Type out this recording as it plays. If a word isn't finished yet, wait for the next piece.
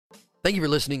Thank you for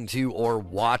listening to or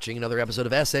watching another episode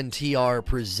of SNTR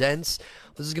Presents.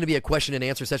 This is going to be a question and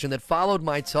answer session that followed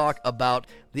my talk about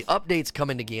the updates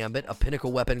coming to Gambit, a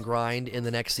pinnacle weapon grind in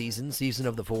the next season, Season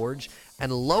of the Forge,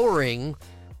 and lowering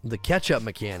the catch-up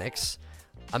mechanics.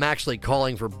 I'm actually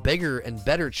calling for bigger and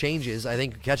better changes. I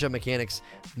think catch-up mechanics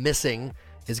missing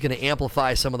is going to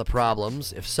amplify some of the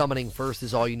problems. If summoning first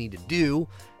is all you need to do,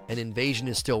 and invasion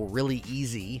is still really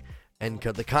easy, and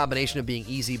the combination of being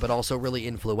easy but also really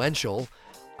influential,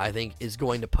 I think is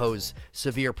going to pose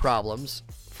severe problems.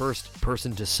 First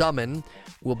person to summon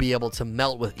will be able to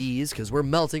melt with ease, because we're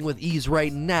melting with ease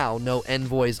right now. No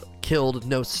envoys killed,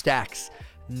 no stacks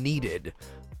needed.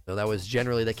 So that was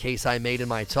generally the case I made in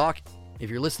my talk.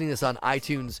 If you're listening to this on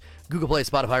iTunes, Google Play,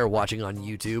 Spotify, or watching on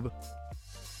YouTube,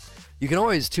 you can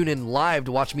always tune in live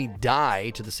to watch me die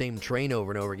to the same train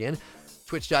over and over again.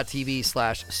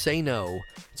 Twitch.tv/say no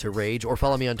to rage, or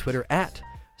follow me on Twitter at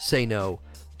say no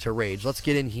to rage. Let's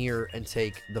get in here and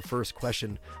take the first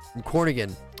question from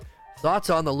Cornigan. Thoughts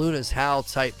on the Luna's HAL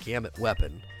type Gambit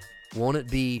weapon? Won't it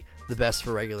be the best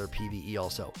for regular PvE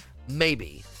also?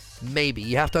 Maybe.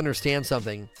 You have to understand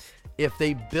something. If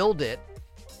they build it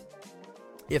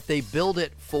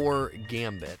for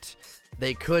Gambit,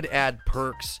 they could add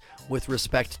perks with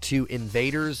respect to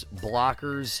invaders,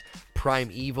 blockers,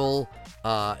 primeval.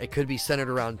 It could be centered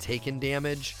around Taken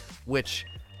damage, which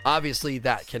obviously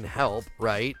that can help,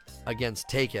 right, against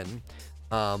Taken.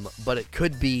 But it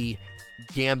could be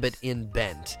Gambit in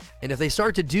bent. And if they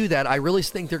start to do that, I really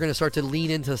think they're going to start to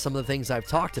lean into some of the things I've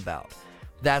talked about.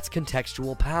 That's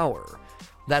contextual power.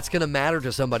 That's going to matter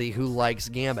to somebody who likes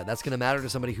Gambit. That's going to matter to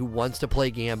somebody who wants to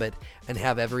play Gambit and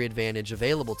have every advantage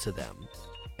available to them.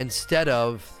 Instead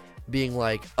of being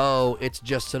like, oh, it's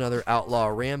just another Outlaw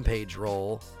Rampage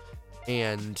role,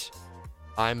 and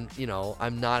I'm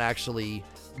not actually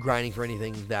grinding for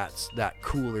anything that's that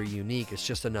cool or unique. It's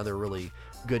just another really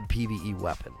good PvE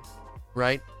weapon,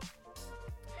 right?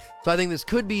 So I think this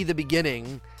could be the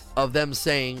beginning of them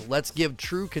saying, let's give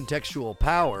true contextual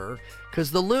power,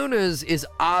 because the Luna's is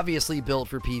obviously built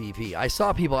for PvP.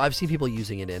 I've seen people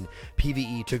using it in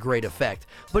PvE to great effect,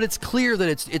 but it's clear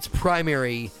that its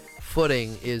primary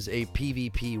footing is a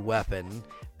PvP weapon,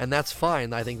 and that's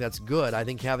fine. I think that's good. I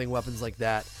think having weapons like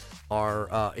that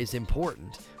is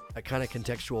important. That kind of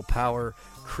contextual power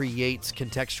creates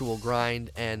contextual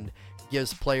grind and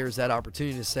gives players that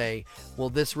opportunity to say, well,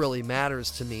 this really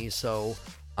matters to me, so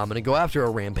I'm going to go after a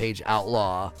Rampage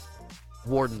Outlaw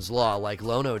Warden's Law like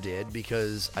Lono did,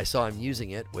 because I saw him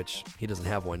using it, which he doesn't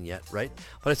have one yet, right?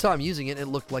 But I saw him using it, and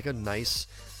it looked like a nice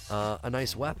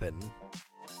weapon.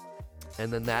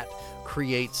 And then that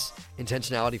creates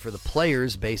intentionality for the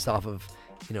players based off of,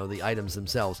 the items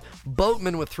themselves.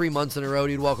 Boatman with 3 months in a row,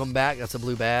 dude, welcome back. That's a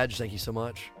blue badge. Thank you so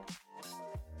much.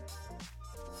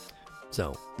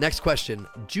 So, next question,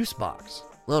 Juicebox.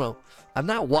 No, I've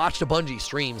not watched a Bungie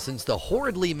stream since the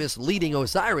horridly misleading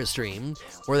Osiris stream,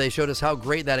 where they showed us how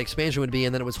great that expansion would be,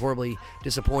 and then it was horribly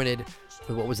disappointed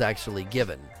with what was actually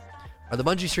given. Are the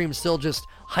Bungie streams still just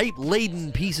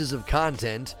hype-laden pieces of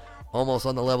content, almost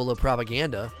on the level of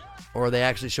propaganda, or are they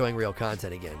actually showing real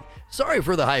content again? Sorry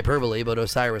for the hyperbole, but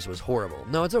Osiris was horrible.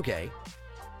 No, it's okay.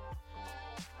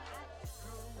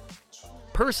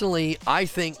 Personally, I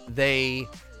think they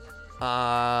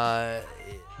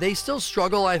still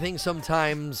struggle, I think,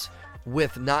 sometimes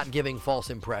with not giving false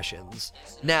impressions.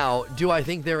 Now, do I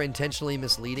think they're intentionally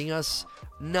misleading us?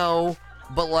 No,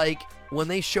 but when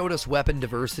they showed us weapon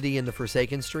diversity in the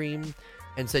Forsaken stream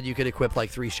and said you could equip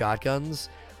 3 shotguns,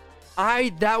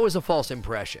 that was a false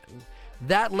impression.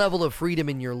 That level of freedom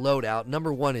in your loadout,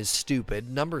 number 1, is stupid.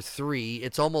 Number 3,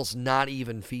 it's almost not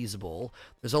even feasible.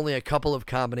 There's only a couple of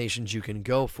combinations you can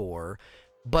go for,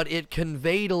 but it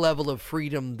conveyed a level of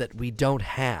freedom that we don't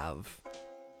have,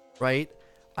 right?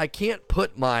 I can't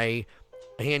put my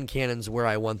hand cannons where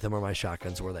I want them or my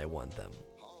shotguns where I want them.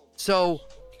 So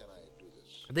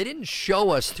they didn't show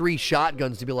us 3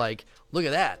 shotguns to be like, look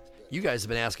at that. You guys have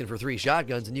been asking for 3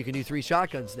 shotguns and you can do 3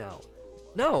 shotguns now.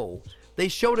 No. They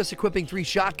showed us equipping 3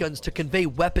 shotguns to convey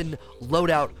weapon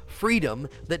loadout freedom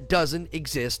that doesn't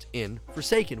exist in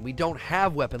Forsaken. We don't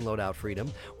have weapon loadout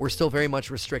freedom. We're still very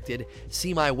much restricted.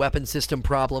 See my weapon system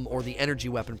problem or the energy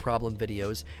weapon problem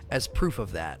videos as proof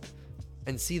of that.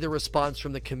 And see the response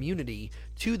from the community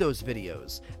to those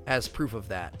videos as proof of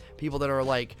that. People that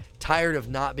are tired of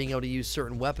not being able to use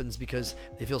certain weapons because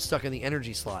they feel stuck in the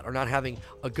energy slot, or not having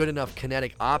a good enough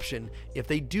kinetic option if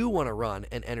they do want to run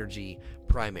an energy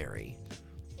primary.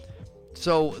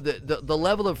 So the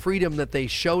level of freedom that they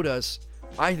showed us,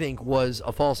 I think, was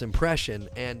a false impression,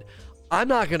 and I'm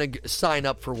not going to sign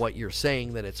up for what you're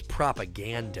saying, that it's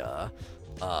propaganda.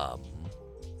 Um,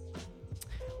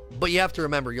 but you have to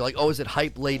remember, you're like, oh, is it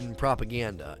hype-laden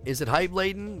propaganda? Is it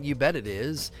hype-laden? You bet it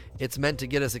is. It's meant to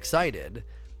get us excited.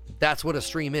 That's what a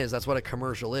stream is. That's what a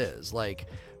commercial is. Like,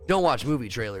 don't watch movie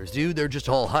trailers, dude. They're just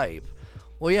all hype.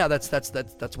 Well, yeah, that's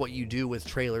what you do with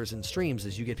trailers and streams,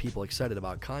 is you get people excited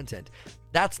about content.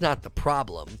 That's not the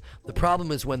problem. The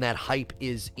problem is when that hype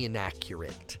is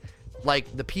inaccurate.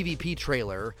 Like the PvP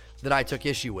trailer that I took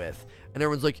issue with, and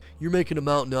everyone's like, you're making a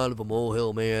mountain out of a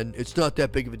molehill, man. It's not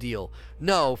that big of a deal.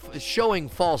 No, showing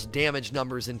false damage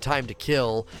numbers and time to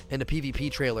kill in a PvP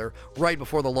trailer right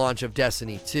before the launch of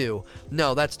Destiny 2,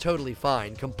 no, that's totally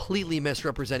fine. Completely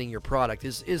misrepresenting your product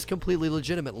is completely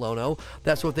legitimate, Lono.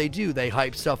 That's what they do. They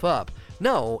hype stuff up.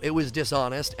 No, it was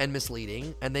dishonest and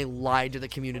misleading, and they lied to the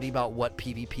community about what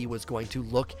PvP was going to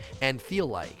look and feel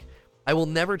like. I will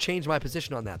never change my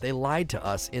position on that. They lied to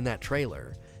us in that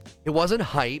trailer. It wasn't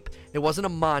hype. It wasn't a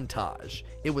montage.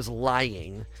 It was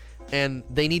lying. And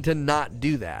they need to not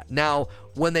do that. Now,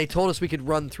 when they told us we could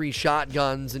run 3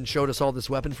 shotguns and showed us all this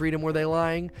weapon freedom, were they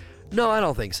lying? No, I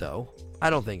don't think so.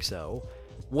 I don't think so.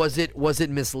 Was it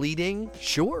misleading?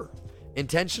 Sure.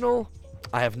 Intentional?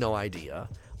 I have no idea.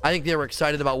 I think they were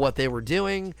excited about what they were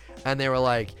doing, and they were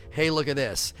like, hey, look at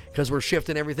this. Because we're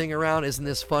shifting everything around. Isn't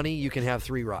this funny? You can have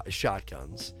 3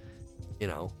 shotguns. You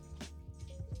know.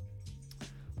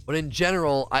 But in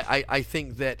general, I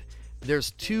think that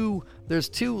there's two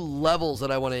levels that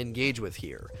I want to engage with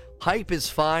here. Hype is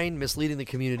fine. Misleading the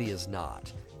community is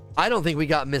not. I don't think we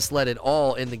got misled at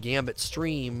all in the Gambit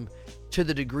stream to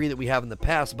the degree that we have in the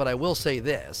past, but I will say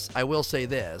this.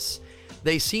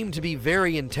 They seem to be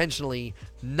very intentionally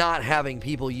not having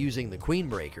people using the Queen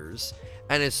Breakers,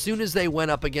 and as soon as they went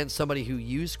up against somebody who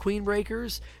used Queen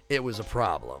Breakers, it was a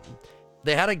problem.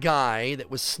 They had a guy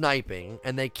that was sniping,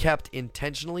 and they kept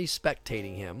intentionally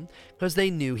spectating him because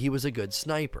they knew he was a good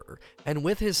sniper. And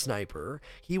with his sniper,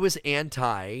 he was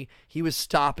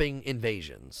stopping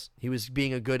invasions. He was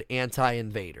being a good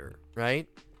anti-invader, right?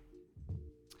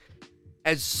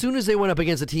 As soon as they went up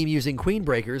against a team using Queen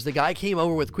Breakers, the guy came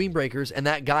over with Queen Breakers, and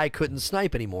that guy couldn't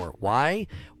snipe anymore. Why?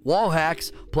 Wall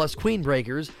hacks plus Queen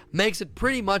Breakers makes it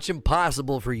pretty much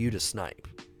impossible for you to snipe.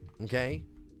 Okay?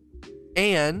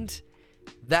 And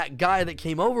that guy that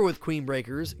came over with Queen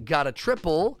Breakers got a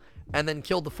triple and then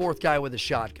killed the 4th guy with a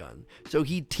shotgun. So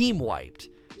he team wiped.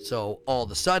 So all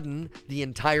of a sudden, the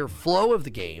entire flow of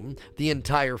the game, the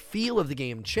entire feel of the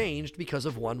game changed because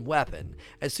of one weapon.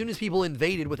 As soon as people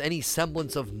invaded with any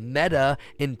semblance of meta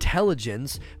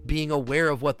intelligence, being aware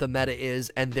of what the meta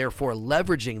is and therefore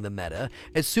leveraging the meta,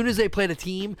 as soon as they played a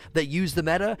team that used the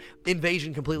meta,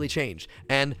 invasion completely changed.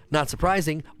 And not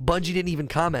surprising, Bungie didn't even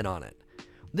comment on it.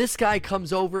 This guy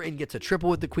comes over and gets a triple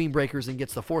with the Queen Breakers and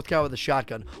gets the 4th guy with a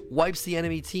shotgun, wipes the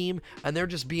enemy team, and they're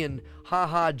just being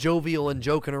haha jovial and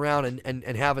joking around and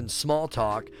having small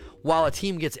talk while a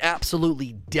team gets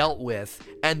absolutely dealt with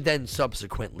and then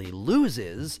subsequently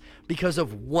loses because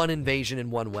of one invasion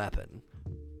and one weapon.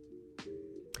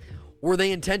 Were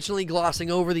they intentionally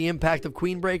glossing over the impact of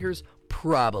Queen Breakers?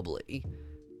 Probably.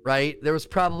 Right? There was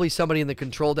probably somebody in the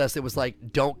control desk that was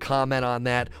like, don't comment on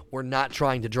that. We're not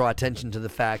trying to draw attention to the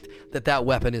fact that that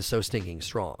weapon is so stinking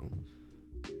strong.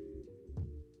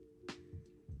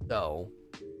 So,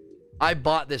 I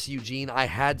bought this, Eugene. I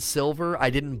had silver.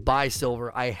 I didn't buy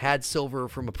silver. I had silver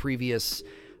from a previous,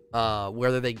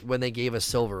 when they gave us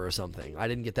silver or something. I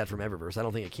didn't get that from Eververse. I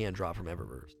don't think it can drop from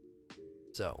Eververse.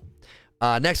 So,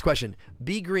 next question.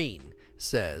 B Green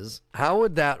says, how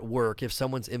would that work if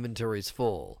someone's inventory is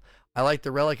full? I like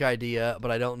the relic idea,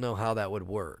 but I don't know how that would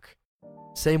work.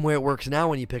 Same way it works now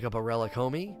when you pick up a relic,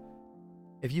 homie.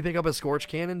 If you pick up a Scorch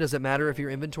Cannon, does it matter if your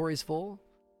inventory is full?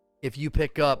 If you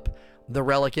pick up the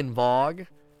relic in Vogue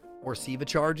or Siva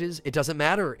charges, it doesn't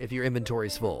matter if your inventory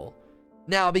is full.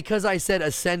 Now, because I said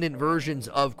Ascendant versions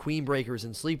of Queen Breakers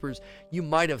and Sleepers, you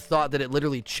might have thought that it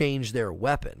literally changed their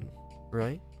weapon,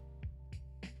 right?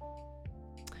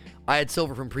 I had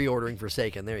silver from pre-ordering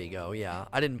Forsaken. There you go. Yeah.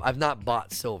 I've not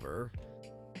bought silver.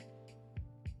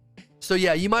 So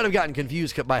yeah, you might have gotten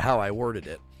confused by how I worded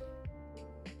it.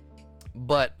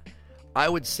 But I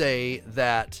would say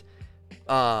that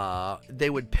they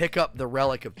would pick up the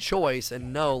relic of choice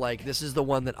and know, like, this is the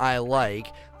one that I like.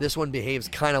 This one behaves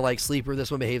kind of like Sleeper.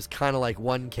 This one behaves kind of like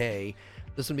 1K.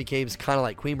 This one behaves kind of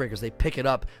like Queen Breakers. They pick it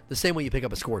up the same way you pick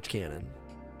up a Scorch Cannon.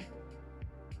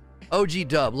 OG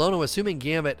Dub, Lono, assuming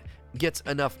Gambit gets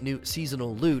enough new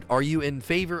seasonal loot, are you in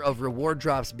favor of reward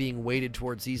drops being weighted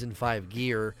towards Season 5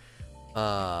 gear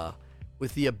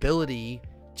with the ability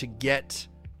to get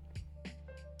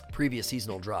previous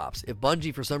seasonal drops. If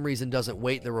Bungie for some reason doesn't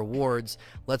weight the rewards,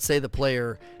 let's say the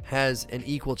player has an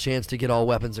equal chance to get all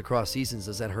weapons across seasons,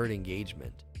 does that hurt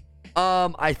engagement?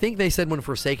 I think they said when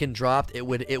Forsaken dropped, it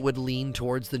would lean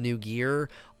towards the new gear.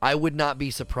 I would not be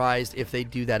surprised if they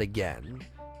do that again.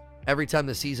 Every time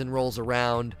the season rolls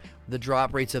around, the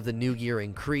drop rates of the new gear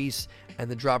increase, and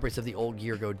the drop rates of the old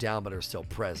gear go down but are still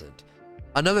present.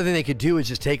 Another thing they could do is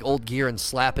just take old gear and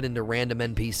slap it into random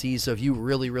NPCs, so if you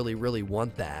really, really, really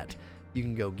want that, you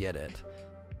can go get it.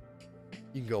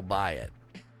 You can go buy it.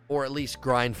 Or at least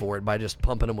grind for it by just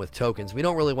pumping them with tokens. We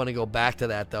don't really want to go back to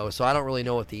that, though, so I don't really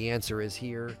know what the answer is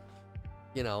here.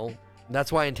 You know,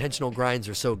 that's why intentional grinds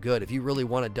are so good. If you really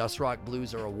want a Dustrock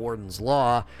Blues or a Warden's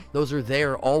Law, those are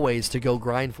there always to go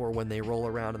grind for when they roll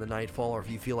around in the Nightfall, or if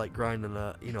you feel like grinding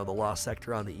the Lost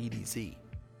Sector on the EDZ.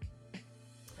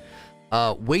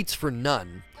 Waits for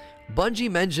none. Bungie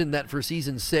mentioned that for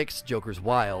Season 6, Joker's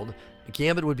Wild,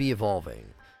 Gambit would be evolving.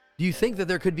 Do you think that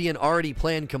there could be an already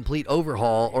planned complete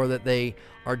overhaul, or that they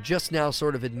are just now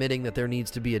sort of admitting that there needs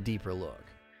to be a deeper look?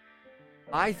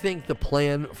 I think the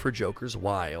plan for Joker's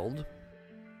Wild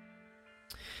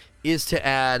is to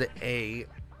add a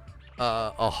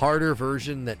harder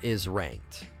version that is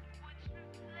ranked.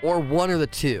 Or one of the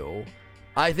two.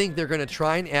 I think they're going to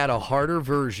try and add a harder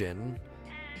version,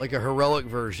 like a heroic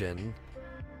version,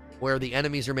 where the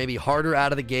enemies are maybe harder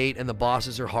out of the gate and the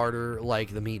bosses are harder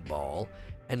like the meatball,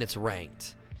 and it's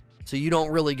ranked. So you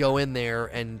don't really go in there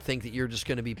and think that you're just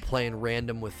going to be playing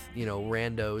random with,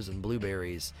 randos and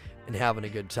blueberries and having a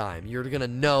good time. You're going to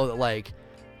know that, like,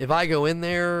 if I go in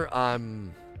there,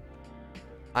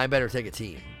 I better take a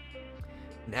team.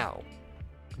 Now,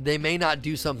 they may not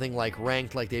do something like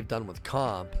ranked like they've done with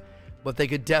comp, but they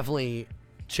could definitely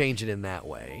change it in that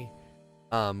way.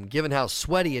 Given how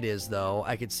sweaty it is, though,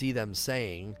 I could see them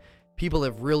saying people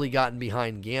have really gotten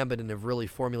behind Gambit and have really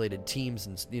formulated teams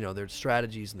and, their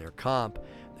strategies and their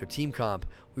team comp.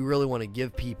 We really want to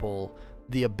give people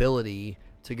the ability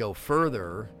to go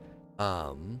further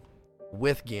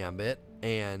with Gambit,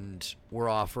 and we're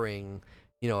offering,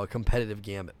 a competitive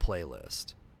Gambit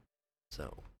playlist.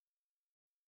 So,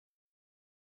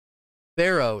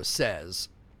 Pharaoh says,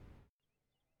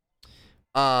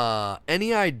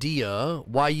 any idea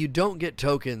why you don't get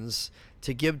tokens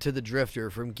to give to the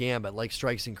Drifter from Gambit like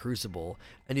Strikes and Crucible,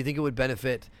 and you think it would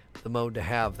benefit the mode to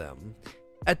have them?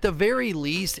 At the very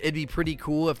least, it'd be pretty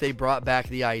cool if they brought back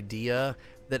the idea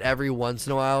that every once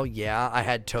in a while, I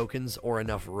had tokens or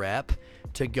enough rep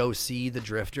to go see the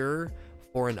Drifter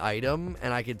for an item,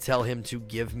 and I could tell him to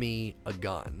give me a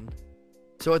gun.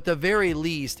 So at the very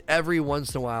least, every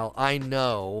once in a while, I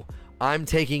know I'm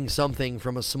taking something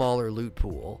from a smaller loot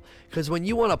pool. Because when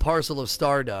you want a parcel of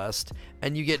Stardust,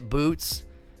 and you get boots,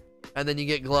 and then you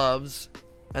get gloves,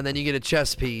 and then you get a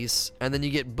chest piece, and then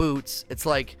you get boots, it's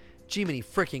like, Jiminy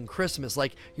frickin' Christmas.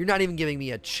 Like, you're not even giving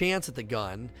me a chance at the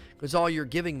gun, because all you're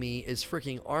giving me is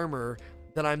fricking armor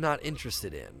that I'm not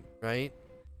interested in, right?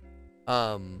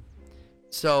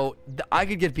 So, I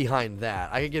could get behind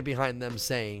that. I could get behind them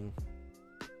saying,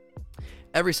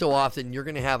 every so often, you're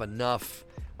going to have enough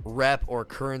rep or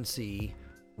currency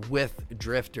with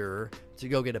Drifter to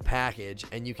go get a package,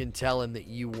 and you can tell him that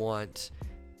you want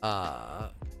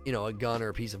a gun or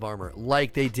a piece of armor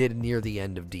like they did near the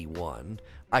end of D1.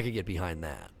 I could get behind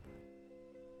that.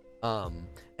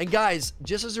 And guys,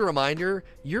 just as a reminder,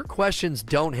 your questions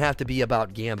don't have to be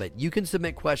about Gambit. You can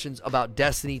submit questions about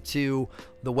Destiny 2,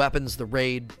 the weapons, the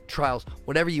raid, trials,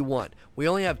 whatever you want. We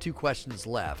only have 2 questions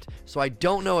left, so I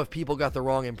don't know if people got the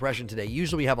wrong impression today.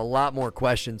 Usually we have a lot more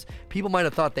questions. People might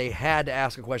have thought they had to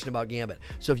ask a question about Gambit.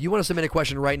 So if you want to submit a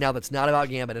question right now that's not about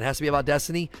Gambit, it has to be about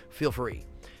Destiny, feel free.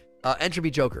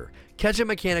 Entropy Joker. Catch-up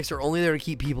mechanics are only there to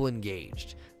keep people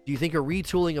engaged. Do you think a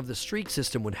retooling of the streak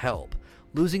system would help?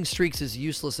 Losing streaks is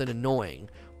useless and annoying.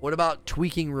 What about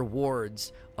tweaking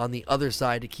rewards on the other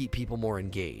side to keep people more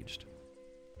engaged?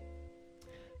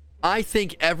 I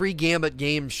think every Gambit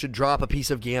game should drop a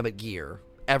piece of Gambit gear.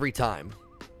 Every time.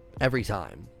 Every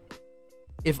time.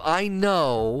 If I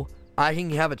know I can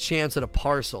have a chance at a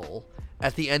parcel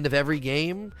at the end of every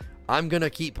game, I'm going to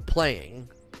keep playing.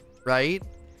 Right?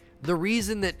 The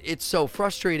reason that it's so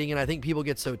frustrating and I think people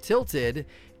get so tilted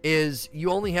is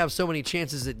you only have so many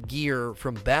chances at gear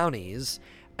from bounties,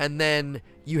 and then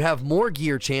you have more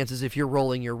gear chances if you're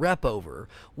rolling your rep over.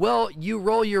 Well, you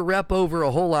roll your rep over a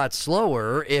whole lot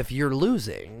slower if you're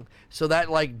losing. So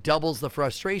that like doubles the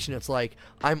frustration. It's like,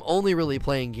 I'm only really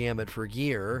playing Gambit for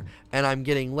gear, and I'm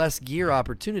getting less gear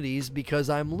opportunities because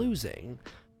I'm losing.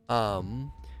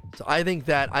 So I think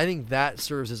that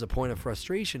serves as a point of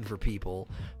frustration for people,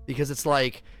 because it's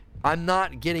like, I'm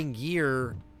not getting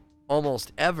gear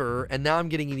almost ever, and now I'm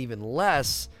getting it even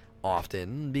less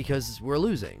often because we're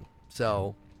losing.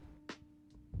 So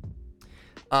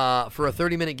for a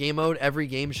 30-minute game mode, every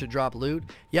game should drop loot.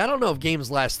 Yeah, I don't know if games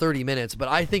last 30 minutes, but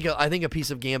I think a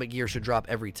piece of Gambit gear should drop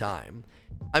every time.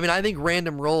 I mean, I think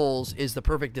random rolls is the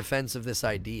perfect defense of this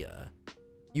idea.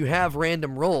 You have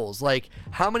random rolls. Like,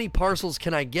 how many parcels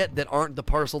can I get that aren't the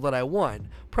parcel that I want?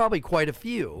 Probably quite a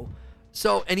few.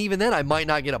 So, and even then I might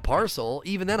not get a parcel.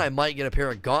 Even then I might get a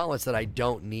pair of gauntlets that I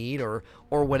don't need or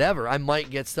whatever. I might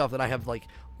get stuff that I have like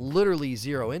literally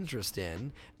zero interest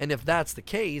in. And if that's the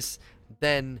case,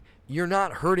 then you're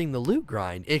not hurting the loot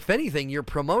grind. If anything, you're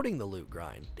promoting the loot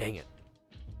grind. Dang it.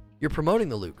 You're promoting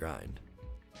the loot grind.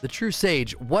 The True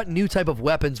Sage, what new type of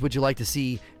weapons would you like to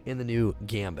see in the new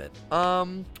Gambit? I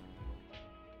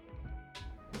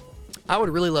would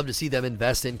really love to see them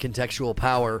invest in contextual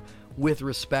power with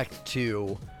respect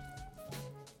to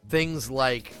things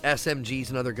like SMGs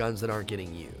and other guns that aren't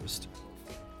getting used.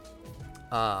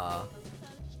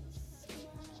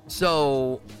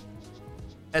 So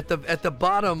at the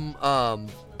bottom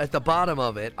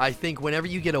of it, I think whenever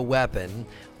you get a weapon,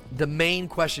 the main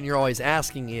question you're always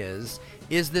asking is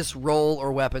this role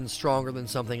or weapon stronger than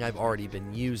something I've already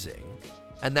been using?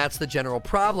 And that's the general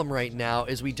problem right now,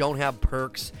 is we don't have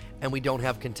perks and we don't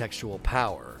have contextual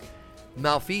power.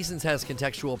 Malfeasance has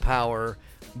contextual power,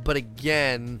 but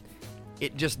again,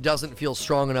 it just doesn't feel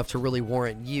strong enough to really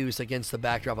warrant use against the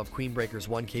backdrop of Queenbreaker's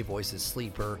 1K Voices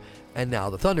Sleeper and now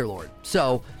the Thunderlord.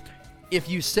 So if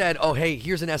you said, oh hey,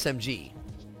 here's an SMG,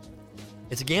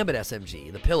 it's a Gambit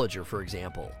SMG, the Pillager for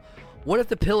example. What if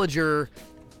the Pillager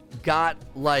got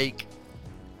like,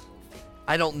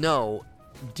 I don't know,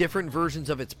 different versions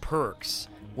of its perks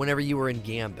whenever you were in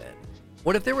Gambit?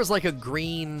 What if there was like a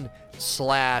green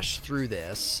slash through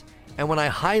this, and when I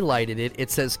highlighted it, it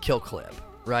says kill clip,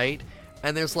 right?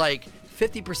 And there's like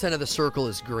 50% of the circle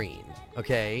is green,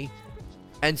 okay?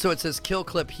 And so it says kill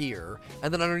clip here,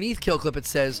 and then underneath kill clip it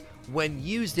says when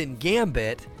used in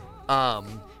Gambit,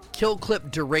 kill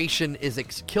clip duration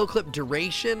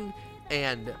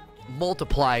and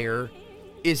multiplier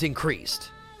is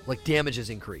increased, like damage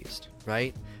is increased,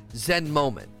 right? Zen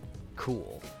moment,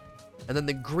 cool. And then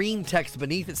the green text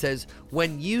beneath it says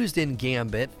when used in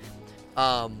Gambit,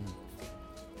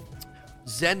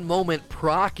 Zen moment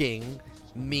proccing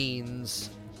means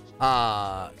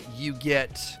you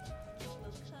get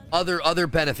other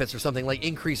benefits or something, like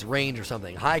increased range or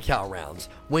something, high cal rounds.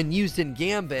 When used in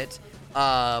Gambit,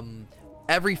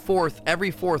 every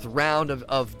fourth round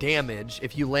of damage,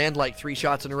 if you land like 3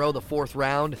 shots in a row, the 4th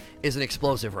round is an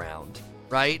explosive round,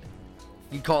 right?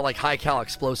 You'd call it like high cal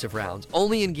explosive rounds,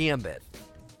 only in Gambit.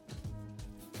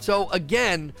 So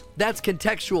again, that's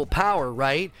contextual power,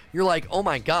 right? You're like, oh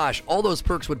my gosh, all those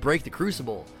perks would break the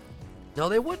Crucible. No,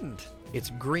 they wouldn't. It's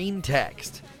green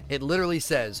text. It literally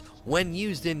says, when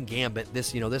used in Gambit,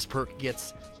 this perk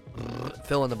gets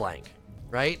fill in the blank,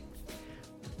 right?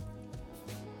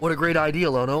 What a great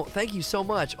idea, Lono. Thank you so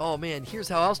much. Oh man, here's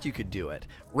how else you could do it.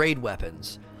 Raid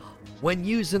weapons. When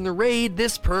used in the raid,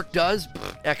 this perk does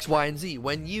X, Y, and Z.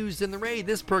 When used in the raid,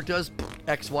 this perk does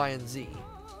X, Y, and Z.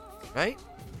 Right?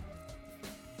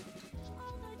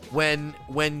 When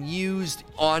used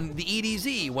on the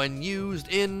EDZ, when used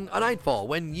in a Nightfall,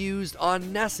 when used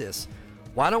on Nessus.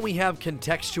 Why don't we have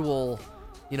contextual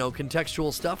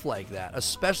stuff like that,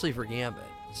 especially for Gambit.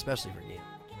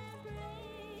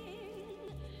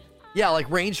 Yeah, like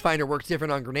rangefinder works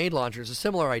different on grenade launchers. A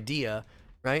similar idea,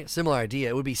 right? Similar idea.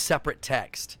 It would be separate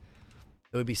text.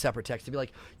 It'd be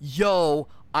like, yo,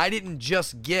 I didn't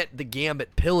just get the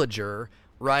Gambit Pillager,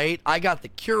 right? I got the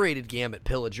curated Gambit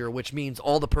Pillager, which means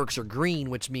all the perks are green,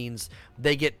 which means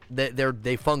they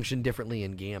function differently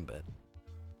in Gambit.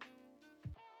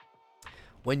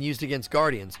 When used against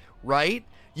Guardians, right?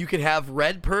 You could have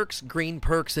red perks, green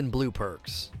perks, and blue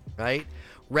perks, right?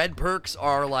 Red perks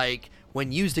are like,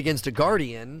 when used against a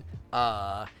Guardian,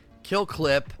 kill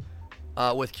clip,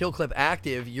 with kill clip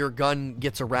active, your gun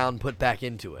gets a round put back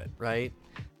into it, right?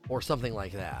 Or something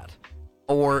like that.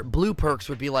 Or blue perks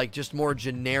would be like just more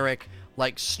generic,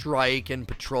 like strike and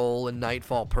patrol and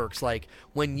nightfall perks. Like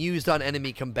when used on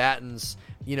enemy combatants,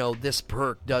 this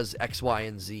perk does X, Y,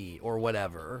 and Z or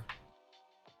whatever.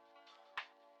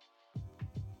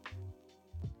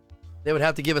 They would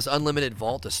have to give us unlimited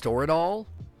vault to store it all.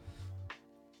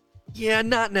 Yeah,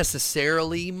 not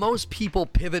necessarily. Most people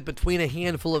pivot between a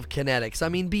handful of kinetics. I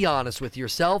mean, be honest with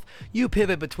yourself. You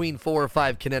pivot between 4 or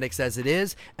 5 kinetics as it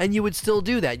is, and you would still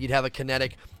do that. You'd have a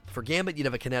kinetic for Gambit, you'd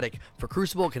have a kinetic for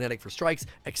Crucible, kinetic for strikes,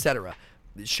 etc.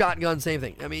 Shotgun, same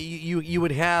thing. I mean, you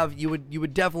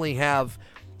would definitely have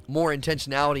more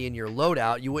intentionality in your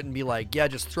loadout. You wouldn't be like, yeah,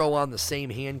 just throw on the same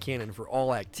hand cannon for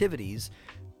all activities,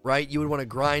 right? You would want to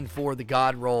grind for the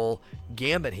God Roll,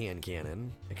 Gambit hand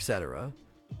cannon, etc.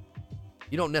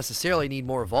 You don't necessarily need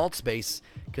more vault space,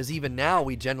 because even now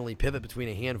we generally pivot between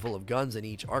a handful of guns in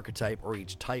each archetype or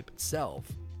each type itself.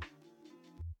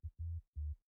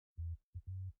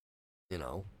 You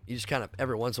know, you just kind of,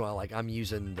 every once in a while, like, I'm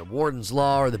using the Warden's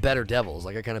Law or the Better Devils.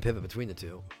 Like, I kind of pivot between the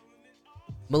two.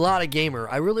 Melodic Gamer,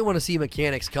 I really want to see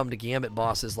mechanics come to Gambit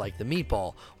bosses like the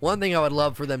Meatball. One thing I would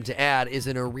love for them to add is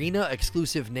an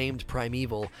arena-exclusive named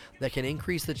Primeval that can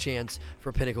increase the chance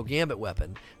for Pinnacle Gambit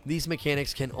weapon. These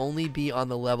mechanics can only be on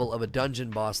the level of a dungeon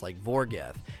boss like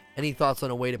Vorgeth. Any thoughts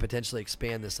on a way to potentially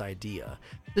expand this idea?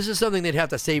 This is something they'd have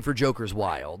to save for Joker's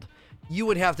Wild. You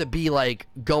would have to be, like,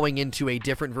 going into a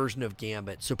different version of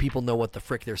Gambit so people know what the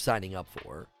frick they're signing up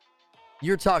for.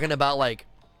 You're talking about, like,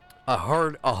 a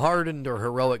hardened or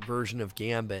heroic version of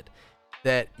Gambit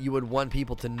that you would want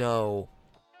people to know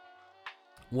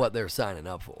what they're signing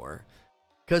up for.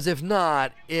 Because if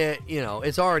not,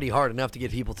 it's already hard enough to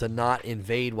get people to not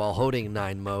invade while holding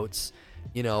 9 motes,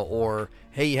 or,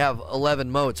 hey, you have 11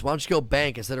 motes, why don't you go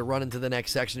bank instead of running to the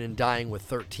next section and dying with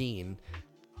 13,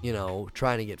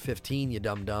 trying to get 15, you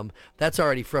dum-dum. That's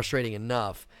already frustrating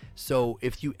enough. So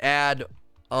if you add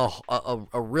a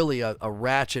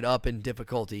ratchet up in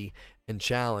difficulty and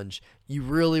challenge, you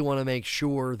really want to make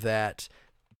sure that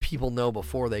people know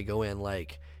before they go in,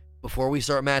 like, before we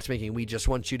start matchmaking, we just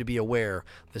want you to be aware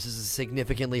this is a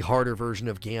significantly harder version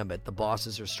of Gambit. The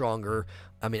bosses are stronger.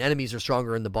 Enemies are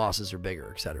stronger and the bosses are bigger,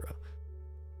 etc.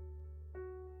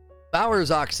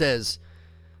 Bowerzok says,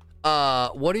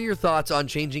 what are your thoughts on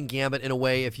changing Gambit in a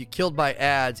way if you killed by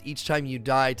ads, each time you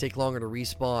die take longer to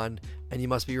respawn and you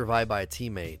must be revived by a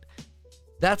teammate?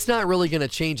 That's not really going to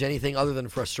change anything other than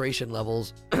frustration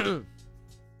levels. That's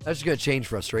just going to change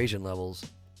frustration levels.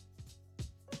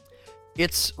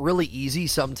 It's really easy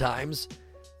sometimes.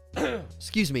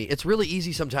 Excuse me. It's really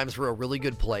easy sometimes for a really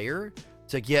good player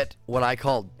to get what I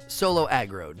call solo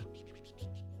aggroed.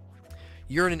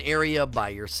 You're in an area by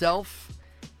yourself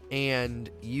and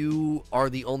you are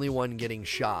the only one getting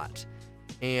shot.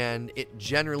 And it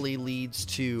generally leads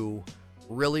to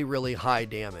really, really high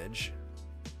damage.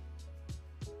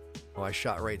 Oh, I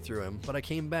shot right through him, but I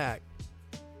came back.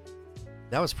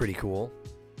 That was pretty cool.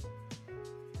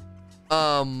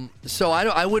 So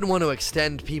I wouldn't want to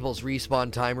extend people's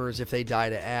respawn timers if they die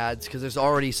to ads, because there's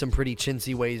already some pretty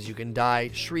chintzy ways you can die.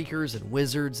 Shriekers and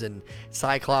wizards and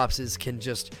cyclopses can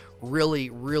just really,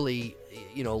 really,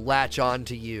 latch on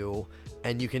to you,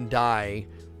 and you can die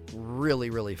really,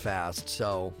 really fast.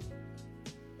 So,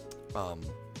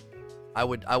 I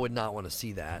would not want to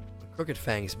see that. Crooked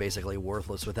Fang is basically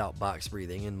worthless without box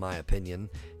breathing, in my opinion.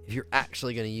 If you're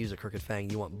actually going to use a Crooked Fang,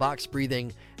 you want box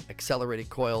breathing, accelerated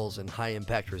coils, and high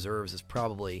impact reserves is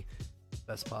probably the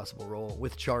best possible role,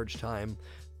 with charge time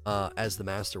as the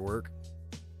masterwork.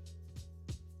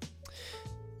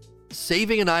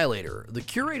 Saving Annihilator. The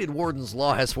curated Warden's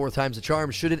Law has 4 times the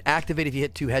charm. Should it activate if you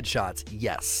hit 2 headshots?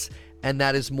 Yes. And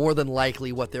that is more than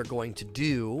likely what they're going to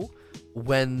do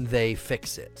when they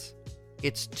fix it.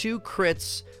 It's 2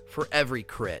 crits for every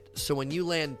crit. So when you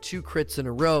land 2 crits in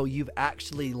a row, you've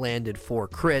actually landed 4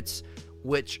 crits,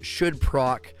 which should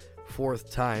proc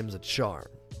 4th times a charm,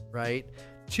 right?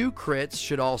 2 crits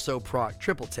should also proc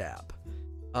triple tap.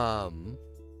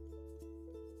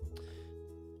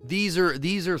 These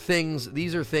are things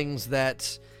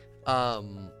that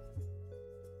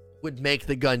would make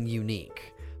the gun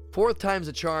unique. 4th times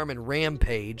a charm and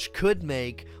Rampage could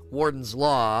make Warden's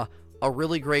Law a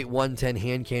really great 110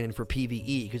 hand cannon for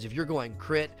PvE, because if you're going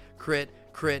crit, crit,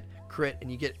 crit, crit,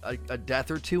 and you get a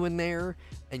death or 2 in there,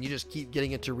 and you just keep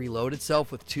getting it to reload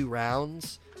itself with 2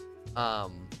 rounds,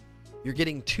 you're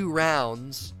getting 2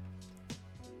 rounds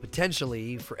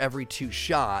potentially for every 2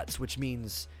 shots, which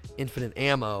means infinite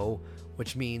ammo,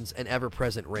 which means an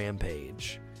ever-present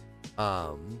Rampage.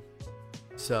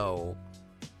 So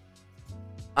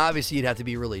obviously you'd have to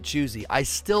be really choosy. I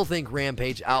still think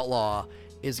Rampage Outlaw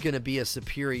is going to be a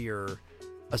superior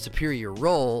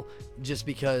role, just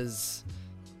because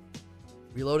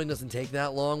reloading doesn't take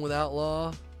that long with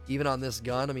Outlaw. Even on this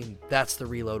gun, that's the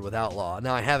reload with Outlaw.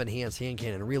 Now, I have enhanced hand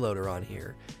cannon reloader on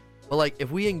here, but like,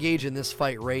 if we engage in this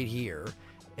fight right here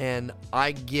and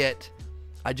I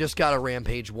just got a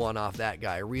Rampage 1 off that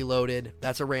guy, reloaded,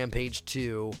 that's a Rampage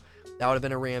 2, that would have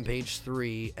been a Rampage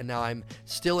 3, and now I'm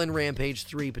still in Rampage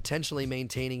 3, potentially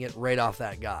maintaining it right off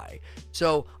that guy.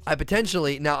 So I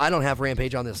don't have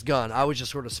Rampage on this gun, I was just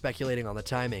sort of speculating on the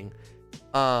timing.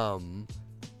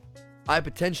 I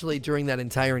potentially, during that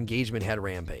entire engagement, had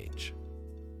Rampage.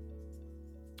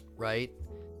 right?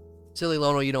 Silly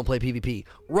Lono, you don't play PvP.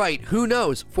 Right, who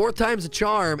knows? 4th time's a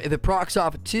charm. If it procs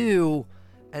off at 2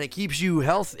 and it keeps you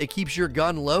it keeps your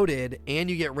gun loaded and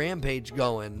you get Rampage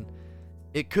going,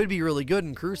 it could be really good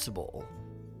in Crucible.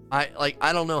 I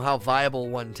don't know how viable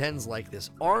 110s like this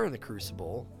are in the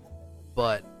Crucible,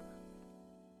 but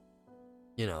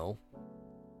you know.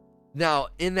 Now,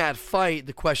 in that fight,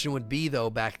 the question would be, though,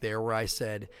 back there where I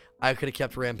said I could have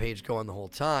kept Rampage going the whole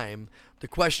time, the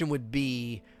question would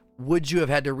be, would you have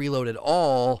had to reload it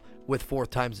all with 4th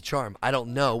time's a charm? I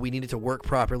don't know. We needed to work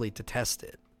properly to test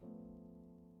it.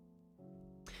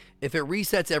 If it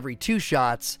resets every 2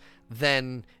 shots,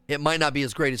 then it might not be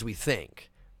as great as we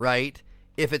think, right?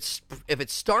 If it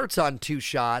starts on 2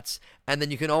 shots, and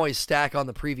then you can always stack on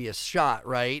the previous shot,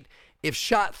 right? If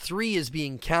shot 3 is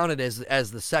being counted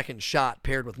as the second shot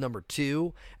paired with number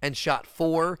 2, and shot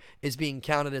 4 is being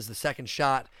counted as the second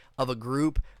shot of a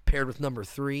group paired with number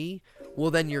 3,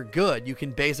 well, then you're good. You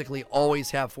can basically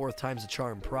always have 4th time's a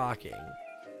charm proccing,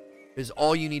 because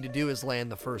all you need to do is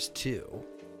land the first 2.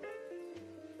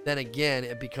 Then again,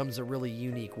 it becomes a really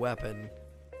unique weapon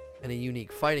and a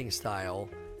unique fighting style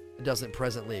that doesn't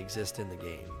presently exist in the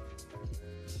game.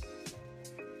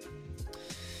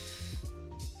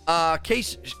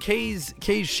 Kay's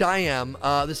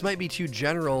Shyam, this might be too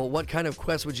general. What kind of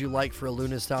quest would you like for a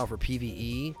Luna style for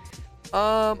PvE?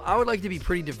 I would like to be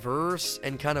pretty diverse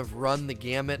and kind of run the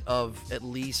gamut of at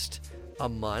least a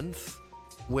month,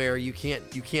 where you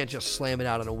can't just slam it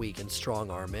out in a week and strong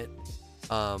arm it.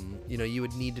 You know, you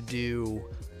would need to do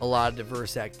a lot of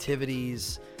diverse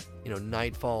activities, you know,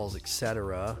 nightfalls,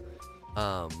 etc.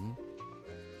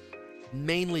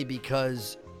 Mainly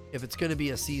because if it's going to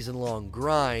be a season-long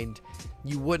grind,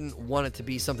 you wouldn't want it to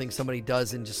be something somebody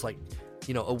does in just, like,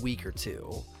 you know, a week or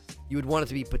 2. You would want it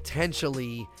to be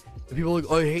potentially, people are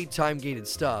like, oh, I hate time-gated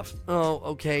stuff. Oh,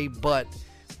 okay, but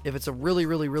if it's a really,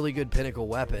 really, really good pinnacle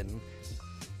weapon,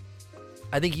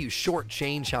 I think you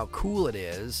shortchange how cool it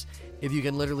is if you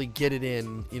can literally get it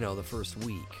in, you know, the first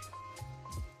week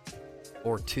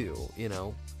or 2, you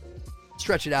know.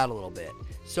 Stretch it out a little bit.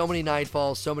 So many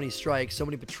nightfalls, so many strikes, so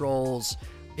many patrols,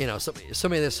 you know, so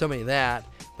many of this, so many of that,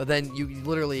 but then you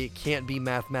literally can't be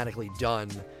mathematically done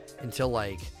until,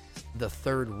 like, the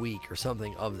 3rd week or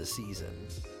something of the season.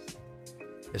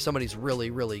 If somebody's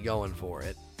really, really going for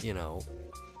it, you know.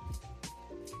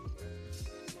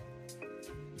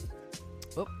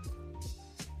 Oh.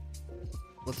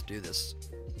 Let's do this.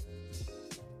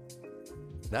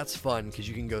 That's fun, because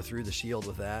you can go through the shield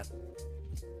with that.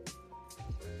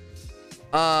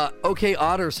 Okay,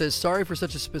 Otter says, sorry for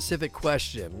such a specific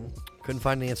question. Couldn't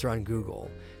find an answer on Google.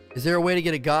 Is there a way to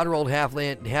get a God rolled half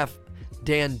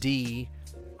Dan D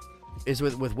is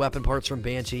with weapon parts from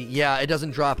Banshee? Yeah, it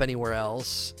doesn't drop anywhere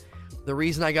else. The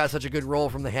reason I got such a good roll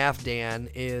from the half Dan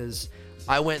is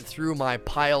I went through my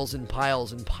piles and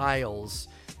piles and piles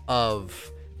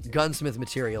of gunsmith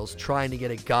materials trying to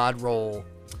get a God roll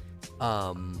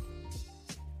on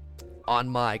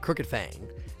my Crooked Fang.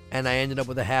 And I ended up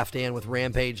with a half Dan with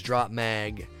Rampage, Drop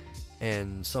Mag,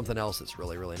 and something else that's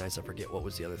really, really nice. I forget what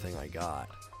was the other thing I got.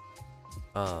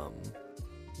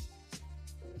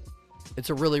 It's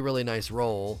a really, really nice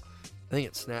roll. I think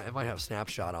it might have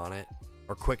Snapshot on it,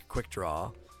 or Quick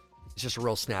Draw. It's just a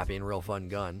real snappy and real fun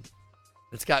gun.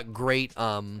 It's got great,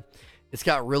 it's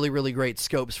got really, really great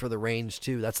scopes for the range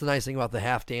too. That's the nice thing about the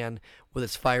half Dan with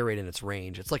its fire rate and its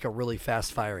range. It's like a really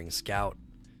fast firing scout.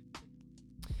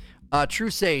 True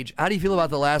Sage, how do you feel about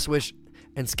the Last Wish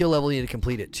and skill level you need to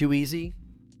complete it? Too easy?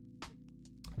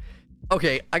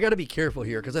 Okay, I gotta be careful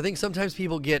here, because I think sometimes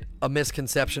people get a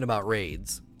misconception about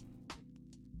raids,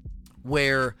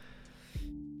 where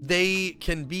they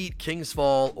can beat King's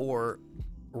Fall or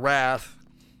Wrath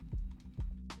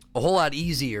a whole lot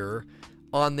easier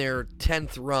on their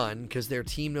 10th run, because their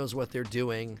team knows what they're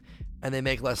doing, and they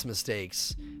make less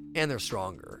mistakes, and they're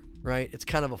stronger, right? It's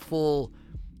kind of a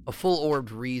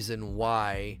full-orbed reason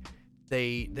why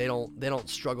they don't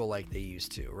struggle like they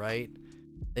used to, right?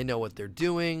 They know what they're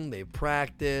doing, they've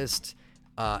practiced,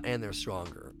 and they're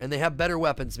stronger. And they have better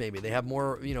weapons, maybe. They have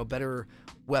more, you know, better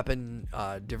weapon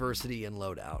diversity and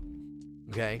loadout.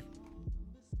 Okay?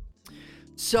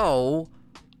 So,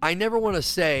 I never want to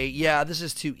say, yeah, this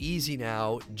is too easy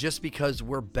now, just because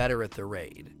we're better at the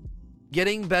raid.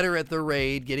 Getting better at the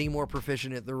raid, getting more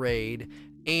proficient at the raid,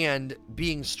 and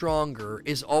being stronger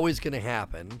is always going to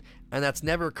happen, and that's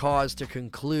never cause to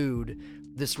conclude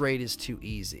this raid is too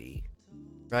easy,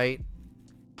 right?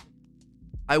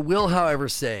 I will, however,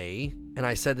 say, and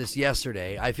I said this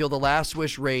yesterday, I feel the Last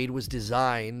Wish raid was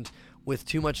designed with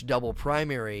too much double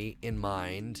primary in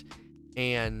mind,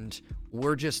 and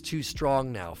we're just too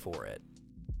strong now for it.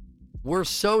 we're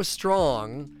so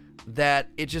strong that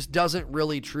it just doesn't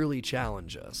really truly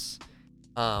challenge us.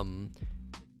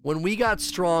 When we got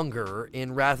stronger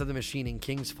in Wrath of the Machine and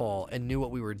King's Fall and knew what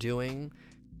we were doing,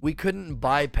 we couldn't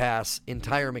bypass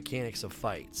entire mechanics of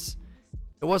fights.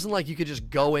 It wasn't like you could just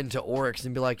go into Oryx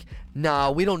and be like, nah,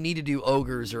 we don't need to do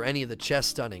ogres or any of the chest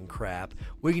stunning crap.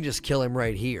 We can just kill him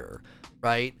right here,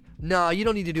 right? Nah, you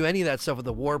don't need to do any of that stuff with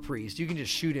the War Priest. You can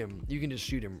just shoot him. You can just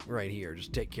shoot him right here.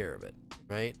 Just take care of it,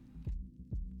 right?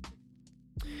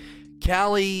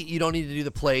 Callie, you don't need to do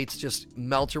the plates. Just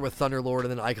melt her with Thunderlord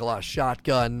and then Ikelos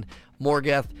shotgun.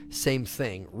 Morgeth, same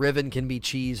thing. Riven can be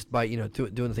cheesed by,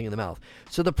 doing the thing in the mouth.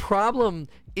 So the problem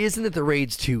isn't that the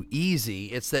raid's too easy.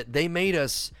 It's that they made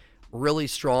us really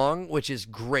strong, which is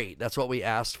great. That's what we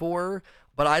asked for.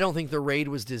 But I don't think the raid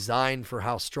was designed for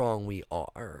how strong we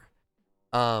are.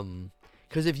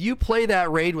 Because if you play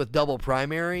that raid with double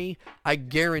primary, I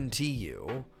guarantee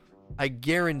you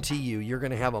you're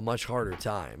going to have a much harder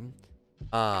time.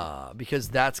 Because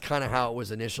that's kind of how it was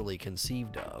initially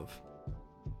conceived of.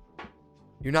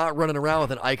 You're not running around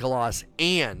with an Ikelos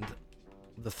and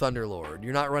the Thunderlord.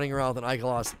 You're not running around with an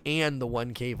Ikelos and the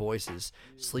 1K voices,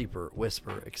 Sleeper,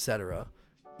 Whisper, etc.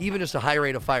 Even just a high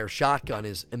rate of fire shotgun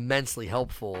is immensely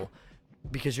helpful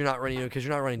because you're not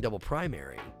running double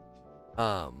primary.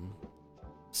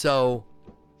 So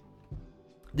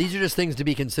these are just things to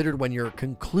be considered when you're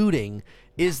concluding,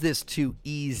 is this too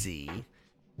easy?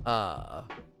 So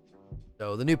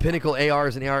the new Pinnacle AR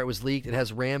is an AR. It was leaked. It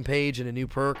has Rampage and a new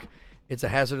perk. It's a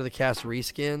Hazard of the Cast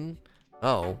reskin.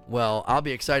 Oh, well, I'll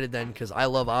be excited then because I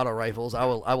love auto rifles. I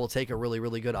will take a really,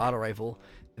 really good auto rifle.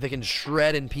 If it can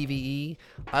shred in PvE,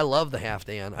 I love the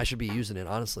Halfdan. I should be using it,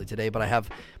 honestly, today. But I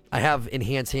have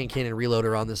enhanced hand cannon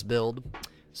reloader on this build.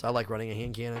 So I like running a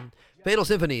hand cannon. Fatal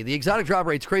Symphony. The exotic drop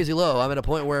rate's crazy low. I'm at a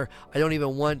point where I don't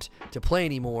even want to play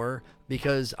anymore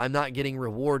because I'm not getting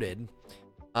rewarded.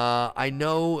 I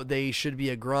know they should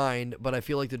be a grind, but I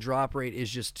feel like the drop rate is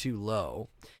just too low.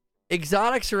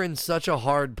 Exotics are in such a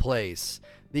hard place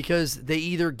because they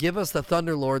either give us the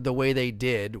Thunderlord the way they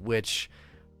did, which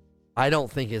I don't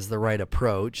think is the right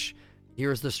approach.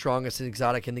 Here's the strongest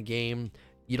exotic in the game.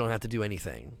 You don't have to do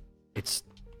anything. It's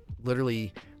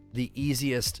literally the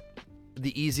easiest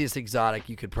exotic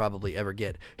you could probably ever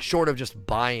get, short of just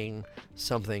buying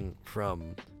something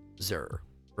from Xur,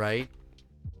 right?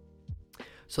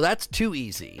 So that's too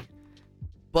easy.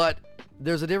 But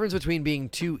there's a difference between being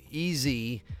too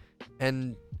easy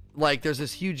and, like, there's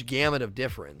this huge gamut of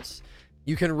difference.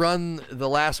 You can run the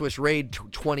Last Wish raid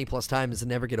 20 plus times and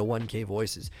never get a 1K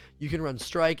voices. You can run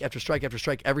strike after strike after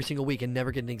strike every single week and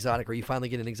never get an exotic, or you finally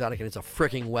get an exotic and it's a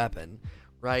freaking weapon,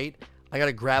 right? I got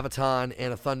a Graviton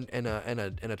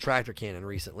and a tractor cannon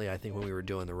recently, I think, when we were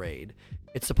doing the raid.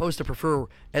 It's supposed to prefer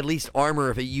at least armor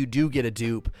if you do get a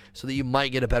dupe so that you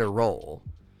might get a better roll.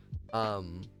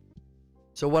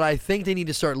 So what I think they need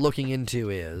to start looking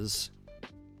into is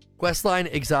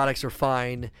questline exotics are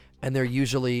fine, and they're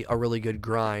usually a really good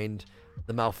grind.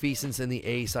 The Malfeasance and the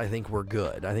Ace, I think, were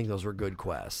good. I think those were good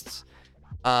quests.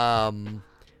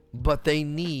 But they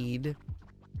need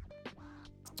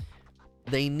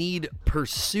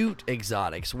pursuit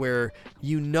exotics where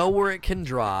you know where it can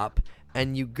drop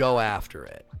and you go after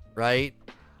it, right?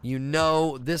 You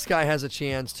know this guy has a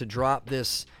chance to drop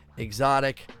this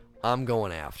exotic, I'm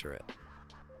going after it.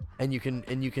 And you can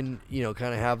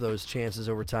kind of have those chances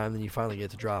over time, then you finally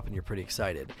get to drop and you're pretty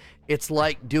excited. It's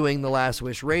like doing the Last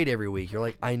Wish raid every week. You're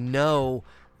like, I know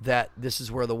that this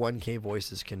is where the 1K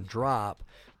voices can drop,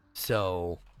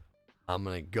 so I'm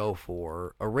going to go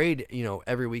for a raid,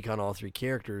 every week on all 3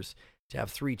 characters to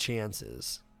have 3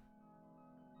 chances.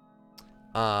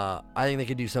 I think they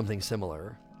could do something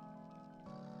similar.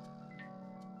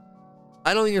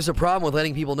 I don't think there's a problem with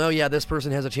letting people know, yeah, this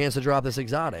person has a chance to drop this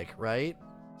exotic, right?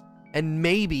 And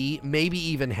maybe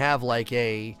even have like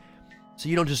so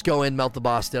you don't just go in, melt the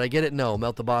boss, did I get it? No.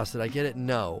 Melt the boss, did I get it?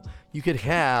 No. You could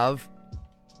have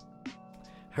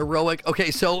heroic.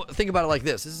 Okay, so think about it like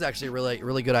this. This is actually a really,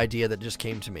 really good idea that just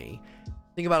came to me.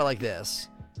 Think about it like this.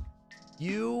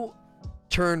 You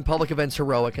turn public events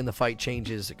heroic and the fight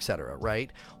changes, etc.,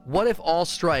 right? What if all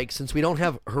strikes, since we don't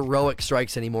have heroic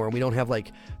strikes anymore and we don't have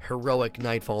like heroic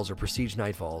nightfalls or prestige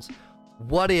nightfalls,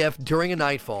 what if during a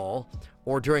nightfall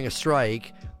or during a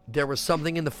strike there was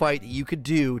something in the fight that you could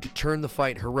do to turn the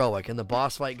fight heroic and the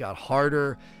boss fight got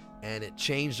harder and it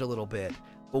changed a little bit,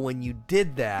 but when you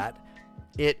did that,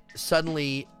 it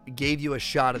suddenly gave you a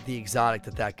shot at the exotic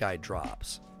that guy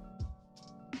drops.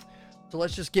 So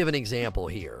let's just give an example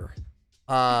here.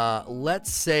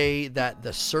 Let's say that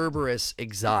the Cerberus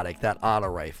exotic, that auto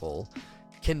rifle,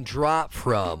 can drop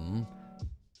from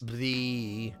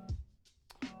the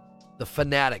the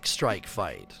Fnatic strike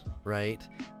fight, right?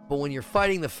 But when you're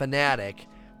fighting the Fnatic,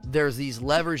 there's these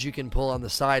levers you can pull on the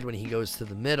side when he goes to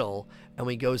the middle, and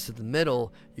when he goes to the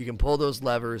middle, you can pull those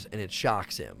levers and it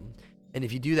shocks him. And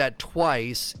if you do that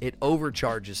twice, it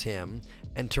overcharges him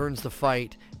and turns the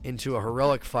fight into a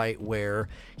heroic fight where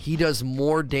he does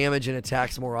more damage and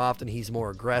attacks more often, he's more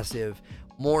aggressive,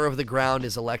 more of the ground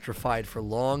is electrified for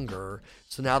longer,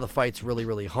 so now the fight's really,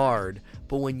 really hard.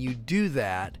 But when you do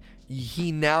that,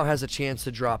 he now has a chance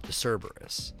to drop the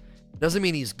Cerberus. Doesn't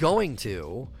mean he's going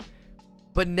to,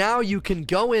 but now you can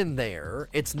go in there.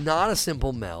 It's not a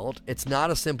simple melt. It's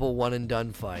not a simple one and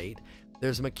done fight.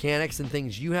 There's mechanics and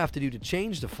things you have to do to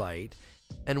change the fight.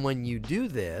 And when you do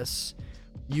this,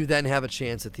 you then have a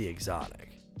chance at the exotic.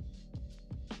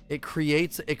 It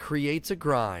creates a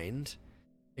grind.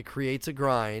 It creates a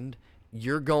grind.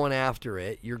 You're going after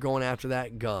it. You're going after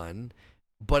that gun.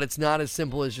 But it's not as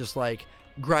simple as just like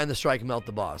grind the strike, melt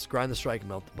the boss. Grind the strike,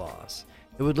 melt the boss.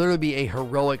 It would literally be a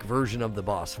heroic version of the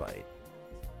boss fight.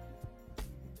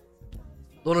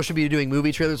 Lono should be doing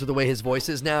movie trailers with the way his voice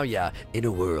is now. Yeah, in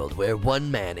a world where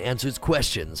one man answers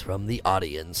questions from the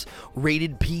audience,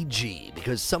 rated PG,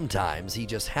 because sometimes he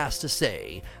just has to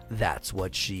say, "That's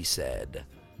what she said."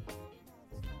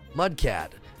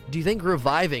 Mudcat, do you think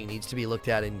reviving needs to be looked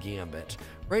at in Gambit?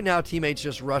 Right now, teammates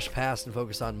just rush past and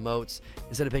focus on moats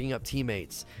instead of picking up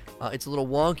teammates. It's a little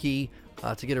wonky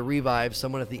to get a revive,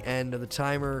 someone at the end of the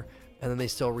timer, and then they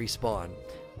still respawn.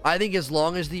 I think as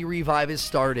long as the revive is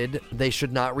started, they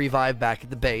should not revive back at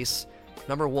the base.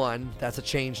 Number one, that's a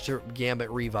change to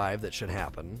Gambit revive that should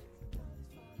happen.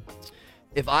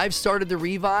 If I've started the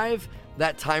revive,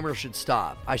 that timer should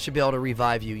stop. I should be able to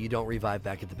revive you. You don't revive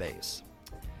back at the base.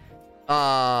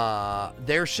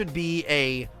 There should be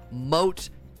a moat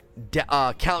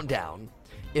countdown.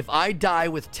 If I die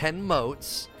with 10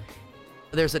 moats,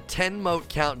 there's a 10 moat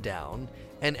countdown,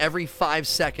 and every 5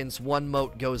 seconds, one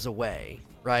moat goes away.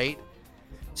 Right?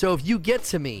 So if you get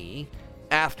to me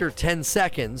after 10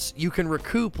 seconds, you can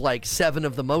recoup like 7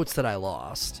 of the moats that I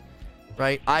lost.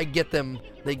 Right? I get them,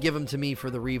 they give them to me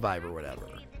for the revive or whatever.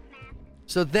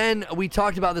 So then we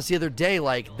talked about this the other day,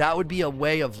 like that would be a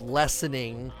way of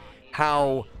lessening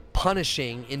how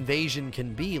punishing invasion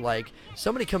can be. Like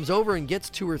somebody comes over and gets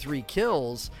 2 or 3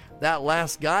 kills, that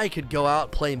last guy could go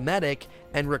out, play medic,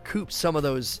 and recoup some of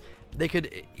those. They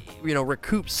could,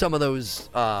 recoup some of those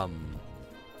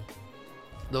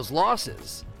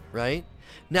losses, right?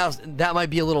 Now, that might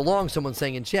be a little long, someone's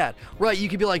saying in chat. Right, you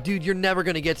could be like, dude, you're never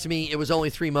going to get to me. It was only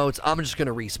 3 moats. I'm just going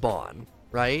to respawn,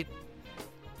 right?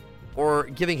 Or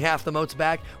giving half the moats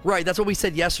back. Right, that's what we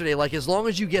said yesterday. Like, as long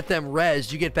as you get them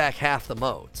rezzed, you get back half the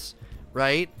moats,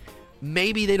 right?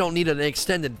 Maybe they don't need an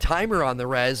extended timer on the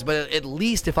res, but at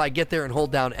least if I get there and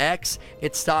hold down X,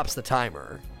 it stops the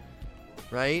timer,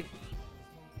 right?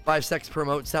 5 seconds per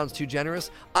moat sounds too generous.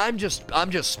 I'm just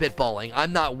spitballing.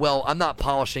 I'm not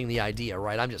polishing the idea,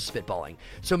 right? I'm just spitballing.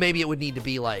 So maybe it would need to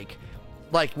be like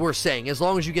we're saying, as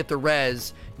long as you get the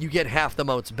res, you get half the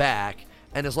moats back,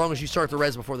 and as long as you start the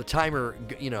res before the timer,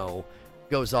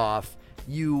 goes off,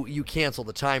 you cancel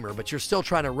the timer, but you're still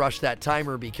trying to rush that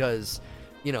timer because,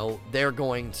 they're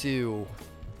going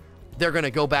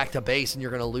to go back to base and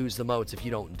you're going to lose the moats if you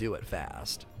don't do it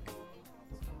fast.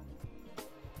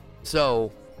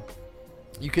 So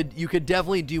you could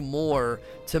definitely do more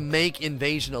to make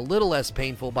invasion a little less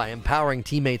painful by empowering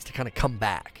teammates to kind of come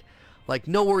back. Like,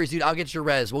 no worries, dude, I'll get your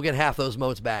res. We'll get half those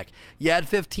moats back. You had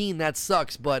 15, that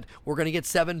sucks, but we're going to get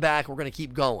 7 back. We're going to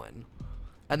keep going.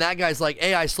 And that guy's like,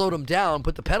 hey, I slowed him down.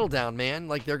 Put the pedal down, man.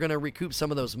 Like, they're going to recoup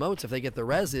some of those moats if they get the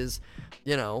reses.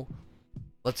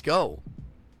 Let's go.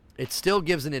 It still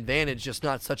gives an advantage, just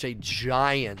not such a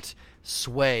giant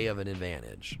sway of an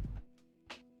advantage.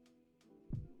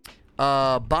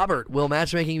 Bobbert, will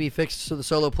matchmaking be fixed so the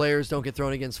solo players don't get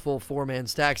thrown against full 4-man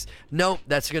stacks? Nope,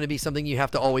 that's going to be something you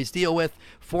have to always deal with.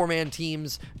 4-man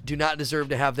teams do not deserve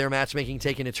to have their matchmaking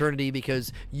take an eternity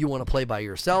because you want to play by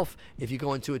yourself. If you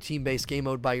go into a team-based game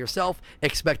mode by yourself,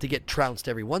 expect to get trounced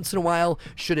every once in a while.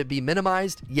 Should it be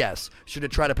minimized? Yes. Should it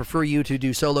try to prefer you to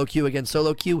do solo queue against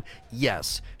solo queue?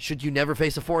 Yes. Should you never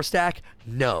face a 4-stack?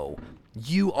 No.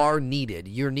 You are needed.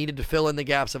 You're needed to fill in the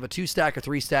gaps of a 2-stack or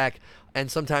 3-stack, and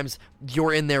sometimes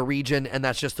you're in their region, and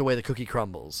that's just the way the cookie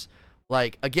crumbles.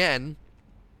 Like, again,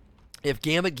 if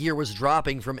Gambit gear was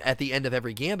dropping from at the end of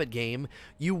every Gambit game,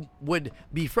 you would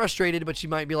be frustrated, but you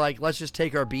might be like, let's just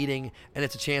take our beating, and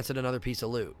it's a chance at another piece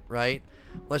of loot, right?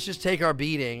 Let's just take our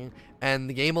beating, and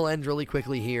the game will end really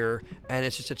quickly here, and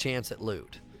it's just a chance at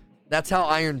loot. That's how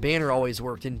Iron Banner always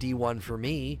worked in D1 for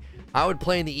me. I would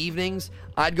play in the evenings.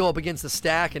 I'd go up against the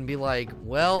stack and be like,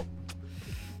 well,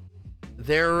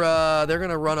 they're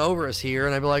gonna run over us here,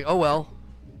 and I'd be like, oh well.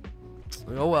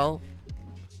 You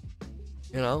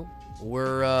know,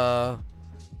 we're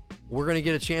gonna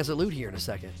get a chance at loot here in a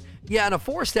second. Yeah, and a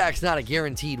 4-stack's not a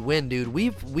guaranteed win, dude.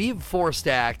 We've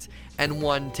 4-stacked and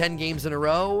won 10 games in a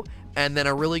row, and then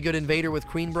a really good invader with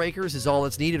Queen Breakers is all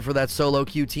that's needed for that solo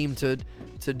queue team to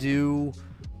do,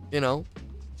 you know,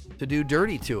 to do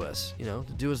dirty to us, you know,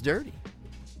 to do us dirty.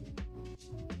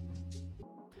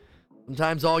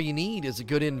 Sometimes all you need is a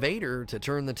good invader to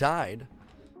turn the tide.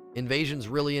 Invasion's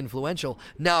really influential.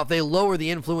 Now, if they lower the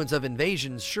influence of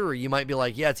invasions, sure, you might be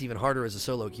like, yeah, it's even harder as a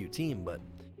solo queue team, but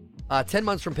 10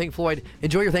 months from Pink Floyd.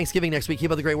 Enjoy your Thanksgiving next week.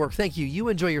 Keep up the great work. Thank you. You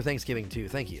enjoy your Thanksgiving too.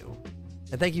 Thank you.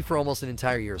 And thank you for almost an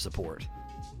entire year of support.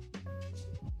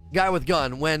 Guy with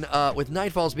gun. When with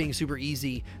Nightfalls being super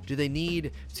easy, do they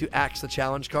need to axe the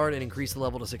challenge card and increase the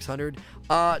level to 600?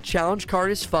 Challenge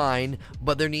card is fine,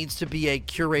 but there needs to be a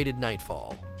curated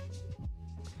Nightfall.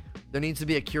 There needs to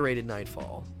be a curated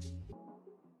Nightfall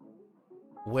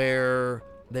where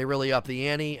they really up the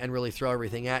ante and really throw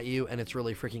everything at you, and it's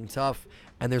really freaking tough.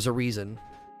 And there's a reason.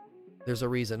 There's a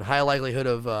reason. High likelihood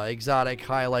of exotic,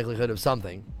 high likelihood of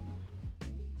something.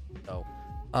 So,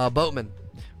 Boatman,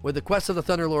 with the Quest of the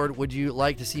Thunderlord, would you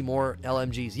like to see more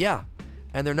LMGs? Yeah.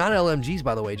 And they're not LMGs,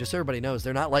 by the way, just so everybody knows.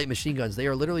 They're not light machine guns. They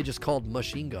are literally just called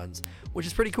machine guns, which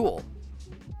is pretty cool.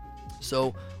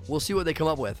 So, we'll see what they come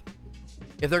up with.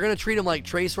 If they're going to treat them like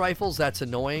trace rifles, that's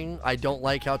annoying. I don't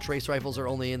like how trace rifles are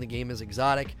only in the game as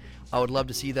exotic. I would love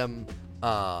to see them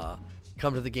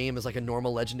come to the game as like a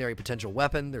normal legendary potential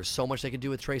weapon. There's so much they could do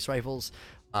with trace rifles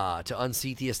to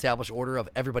unseat the established order of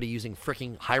everybody using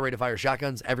freaking high rate of fire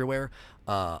shotguns everywhere.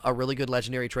 A really good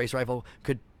legendary trace rifle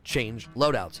could change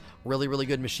loadouts. Really, really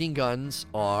good machine guns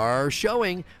are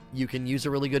showing you can use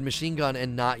a really good machine gun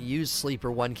and not use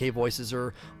Sleeper, 1K Voices,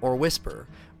 or Whisper.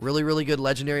 Really, really good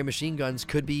legendary machine guns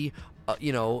could be,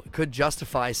 could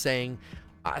justify saying,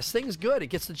 this thing's good, it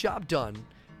gets the job done.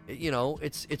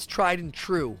 It's tried and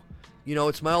true.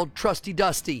 It's my old trusty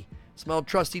dusty. It's my old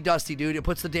trusty dusty, dude. It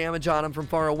puts the damage on him from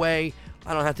far away.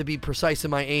 I don't have to be precise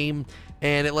in my aim,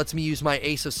 and it lets me use my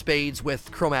Ace of Spades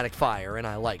with Chromatic Fire, and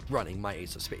I like running my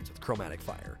Ace of Spades with Chromatic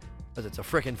Fire, because it's a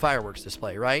frickin' fireworks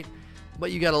display, right?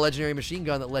 But you got a legendary machine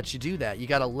gun that lets you do that. You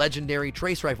got a legendary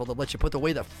trace rifle that lets you put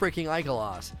away the fricking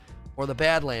Ikelos, or the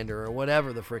Badlander, or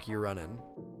whatever the frick you're running.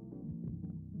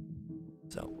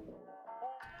 So,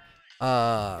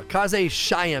 Kaze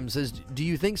Shyam says, do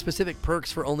you think specific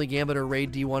perks for only Gambit or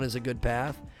Raid D1 is a good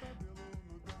path?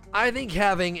 I think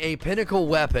having a pinnacle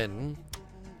weapon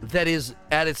that is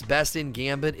at its best in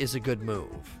Gambit is a good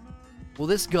move. Well,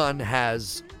 this gun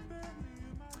has,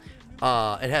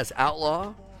 it has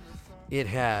Outlaw, it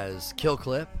has Kill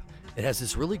Clip, it has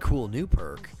this really cool new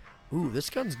perk. Ooh, this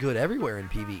gun's good everywhere in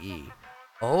PvE.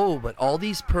 Oh, but all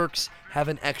these perks have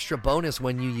an extra bonus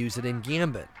when you use it in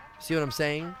Gambit. See what I'm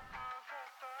saying?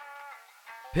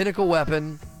 Pinnacle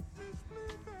weapon,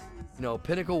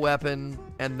 pinnacle weapon,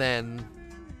 and then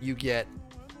you get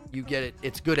it.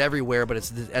 It's good everywhere, but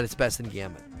it's at its best in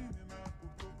Gambit.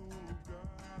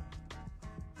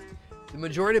 The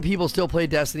majority of people still play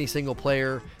Destiny single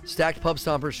player. Stacked pub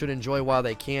stompers should enjoy while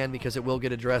they can, because it will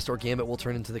get addressed, or Gambit will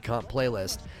turn into the comp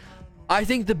playlist. I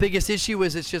think the biggest issue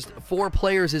is it's just 4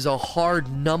 players is a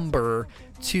hard number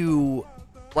to,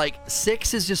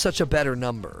 6 is just such a better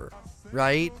number,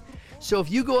 right? So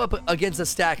if you go up against a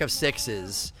stack of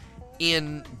 6s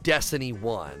in Destiny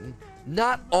 1,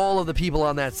 not all of the people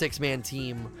on that 6-man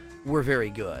team were very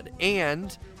good.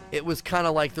 And it was kind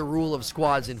of like the rule of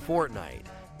squads in Fortnite.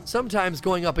 Sometimes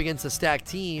going up against a stacked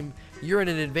team, you're in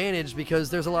an advantage because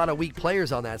there's a lot of weak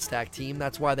players on that stacked team.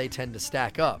 That's why they tend to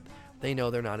stack up. They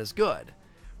know they're not as good,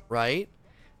 right?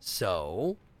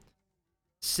 So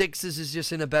 6s is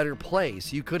just in a better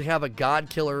place. You could have a God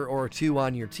Killer or 2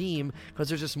 on your team because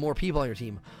there's just more people on your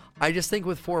team. I just think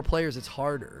with 4 players, it's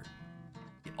harder.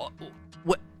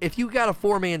 If you got a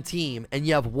 4-man team and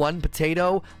you have 1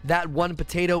 potato, that 1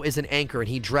 potato is an anchor and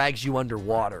he drags you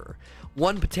underwater.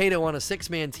 1 potato on a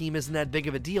 6-man team isn't that big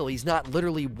of a deal. He's not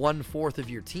literally 1/4 of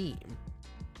your team.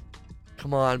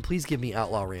 Come on, please give me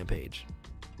Outlaw Rampage.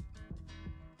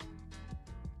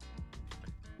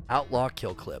 Outlaw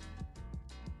Kill Clip.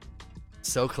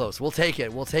 So close. We'll take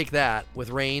it. We'll take that with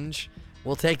range.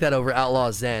 We'll take that over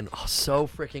Outlaw Zen. Oh, so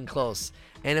freaking close.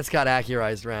 And it's got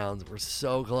accurized rounds. We're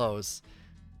so close.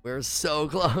 We're so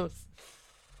close.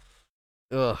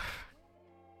 Ugh.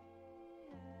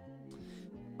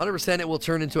 100% it will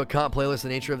turn into a comp playlist. The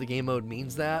nature of the game mode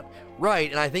means that. Right,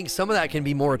 and I think some of that can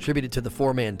be more attributed to the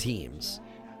 4-man teams.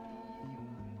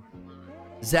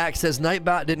 Zach says,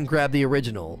 Nightbot didn't grab the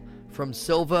original. from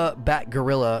Silva Bat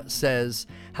Gorilla says,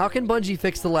 how can Bungie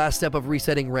fix the last step of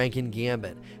resetting rank in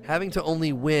Gambit? Having to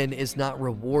only win is not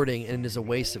rewarding and it is a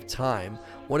waste of time.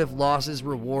 What if losses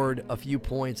reward a few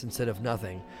points instead of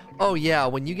nothing? Oh yeah,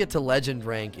 when you get to legend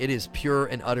rank, it is pure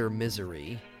and utter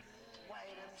misery.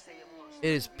 It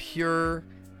is pure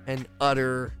and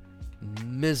utter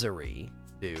misery,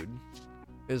 dude.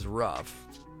 It is rough.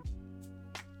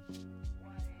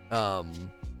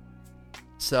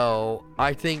 So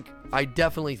I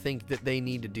definitely think that they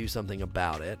need to do something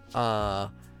about it. I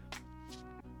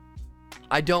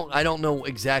don't know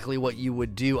exactly what you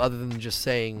would do other than just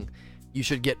saying you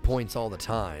should get points all the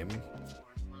time.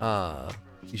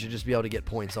 You should just be able to get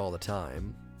points all the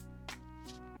time.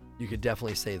 You could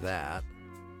definitely say that.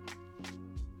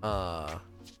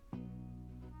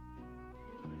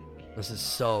 This is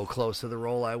so close to the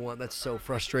role I want. That's so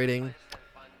frustrating.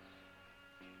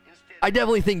 I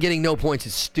definitely think getting no points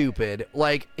is stupid.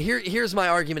 Like, here's my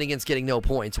argument against getting no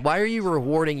points. Why are you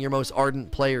rewarding your most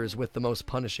ardent players with the most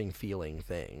punishing feeling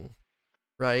thing?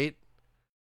 Right?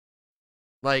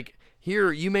 Like,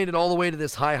 here, you made it all the way to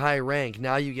this high rank.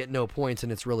 Now you get no points,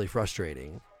 and it's really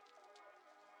frustrating.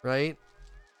 Right?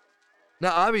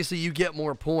 Now, obviously, you get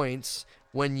more points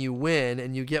when you win,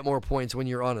 and you get more points when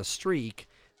you're on a streak.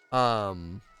 But,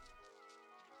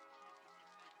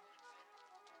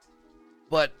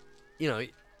 you know,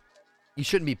 you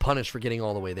shouldn't be punished for getting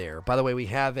all the way there. By the way, we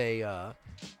have a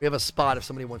spot if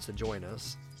somebody wants to join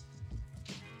us.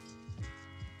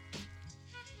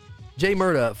 Jay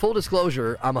Murda, full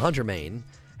disclosure, I'm a Hunter main.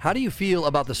 How do you feel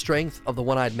about the strength of the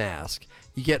One-Eyed Mask?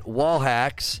 You get wall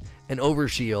hacks, an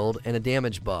overshield, and a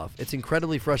damage buff. It's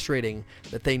incredibly frustrating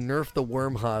that they nerf the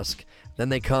Worm Husk, then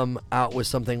they come out with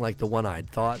something like the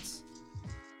One-Eyed. Thoughts?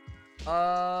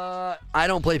 I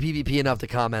don't play PvP enough to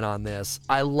comment on this.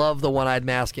 I love the One-Eyed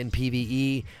Mask in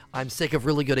PvE. I'm sick of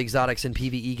really good exotics in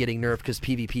PvE getting nerfed because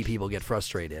PvP people get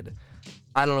frustrated.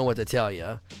 I don't know what to tell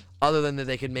you. Other than that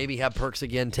they could maybe have perks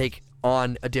again take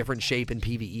on a different shape in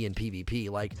PvE and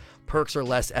PvP. Like, perks are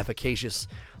less efficacious.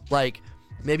 Like,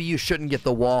 maybe you shouldn't get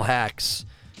the wall hacks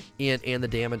and the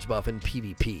damage buff in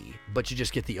PvP, but you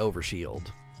just get the overshield.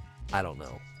 I don't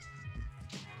know.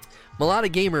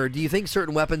 Melodic Gamer, do you think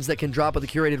certain weapons that can drop with a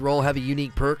curated role have a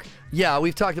unique perk? Yeah,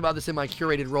 we've talked about this in my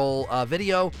curated role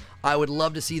video. I would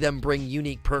love to see them bring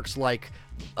unique perks like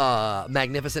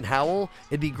Magnificent Howl.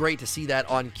 It'd be great to see that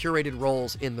on curated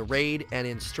roles in the raid and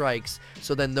in strikes,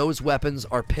 so then those weapons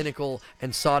are pinnacle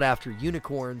and sought after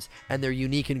unicorns, and they're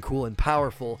unique and cool and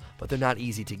powerful, but they're not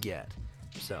easy to get.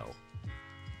 So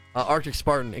Arctic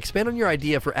Spartan, expand on your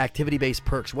idea for activity-based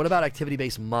perks. What about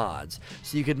activity-based mods?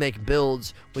 So you could make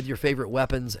builds with your favorite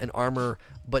weapons and armor,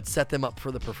 but set them up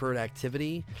for the preferred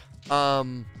activity?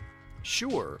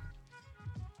 Sure.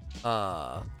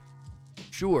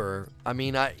 Sure. I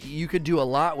mean, you could do a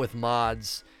lot with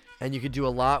mods, and you could do a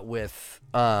lot with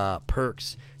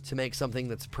perks to make something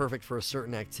that's perfect for a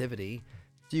certain activity.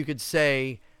 So you could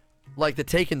say, like the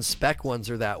Taken Spec ones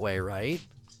are that way, right?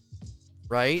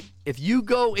 Right? If you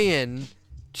go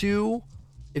into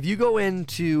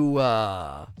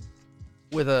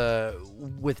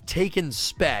with Taken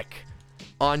Spec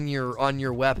on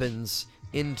your weapons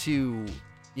into,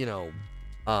 you know,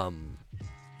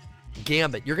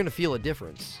 Gambit, you're gonna feel a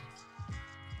difference.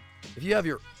 If you have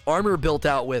your armor built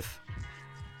out with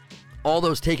all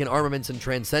those Taken armaments and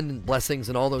transcendent blessings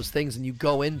and all those things, and you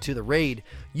go into the raid,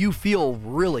 you feel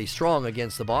really strong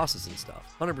against the bosses and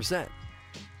stuff. 100%.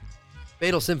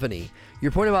 Fatal Symphony,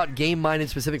 your point about game-minded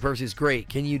specific perks is great.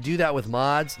 Can you do that with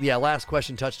mods? Yeah, last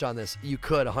question touched on this. You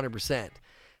could, 100%.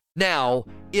 Now,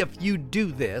 if you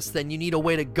do this, then you need a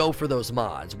way to go for those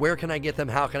mods. Where can I get them?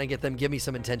 How can I get them? Give me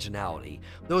some intentionality.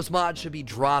 Those mods should be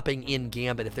dropping in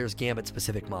Gambit if there's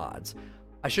Gambit-specific mods.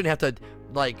 I shouldn't have to,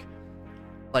 like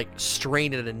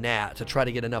strain at a gnat to try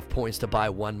to get enough points to buy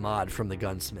one mod from the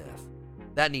gunsmith.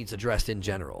 That needs addressed in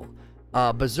general.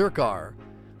 Berserkar,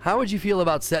 how would you feel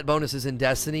about set bonuses in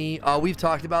Destiny? We've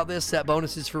talked about this. Set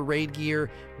bonuses for raid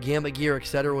gear, Gambit gear,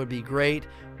 etc. would be great.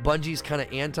 Bungie's kind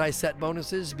of anti-set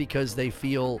bonuses because they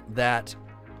feel that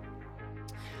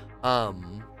they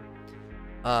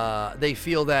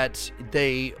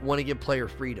want to give player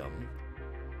freedom.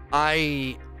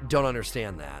 I don't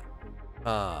understand that.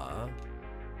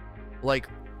 Like,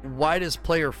 why does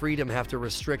player freedom have to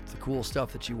restrict the cool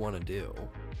stuff that you want to do?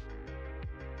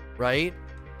 Right?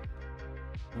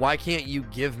 Why can't you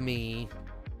give me,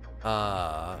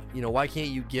 why can't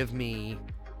you give me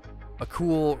a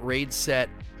cool raid set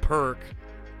perk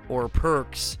or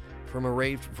perks from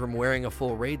wearing a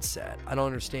full raid set? I don't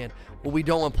understand. Well, we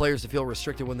don't want players to feel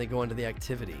restricted when they go into the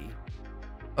activity.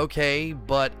 Okay,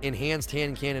 but enhanced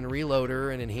hand cannon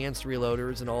reloader and enhanced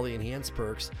reloaders and all the enhanced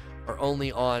perks are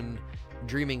only on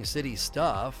Dreaming City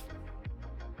stuff.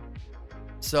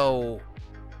 So,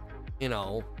 you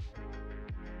know,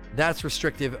 that's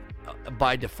restrictive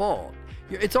by default.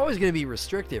 It's always going to be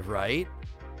restrictive, right?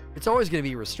 It's always going to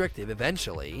be restrictive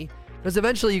eventually. Because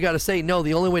eventually you got to say, no,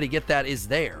 the only way to get that is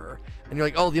there. And you're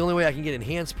like, oh, the only way I can get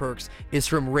enhanced perks is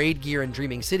from raid gear and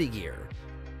Dreaming City gear.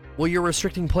 Well, you're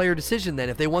restricting player decision then.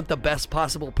 If they want the best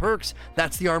possible perks,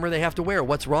 that's the armor they have to wear.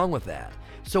 What's wrong with that?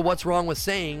 So what's wrong with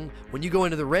saying when you go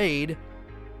into the raid,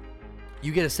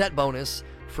 you get a set bonus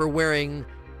for wearing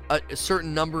a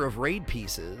certain number of raid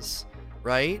pieces,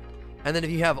 right? And then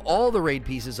if you have all the raid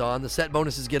pieces on, the set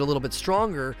bonuses get a little bit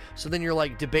stronger. So then you're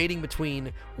like debating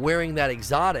between wearing that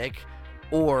exotic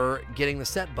or getting the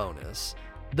set bonus.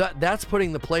 That's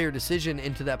putting the player decision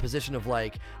into that position of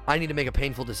like, I need to make a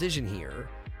painful decision here.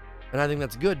 And I think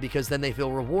that's good because then they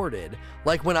feel rewarded.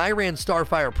 Like when I ran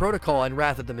Starfire Protocol and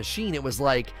Wrath of the Machine, it was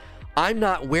like, I'm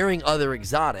not wearing other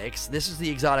exotics. This is the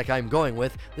exotic I'm going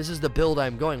with. This is the build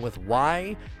I'm going with.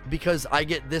 Why? Because I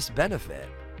get this benefit.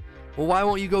 Well, why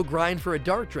won't you go grind for a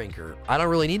Dark Drinker? I don't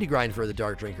really need to grind for the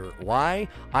Dark Drinker. Why?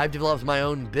 I've developed my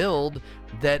own build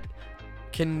that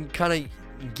can kind of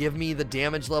give me the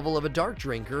damage level of a Dark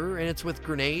Drinker, and it's with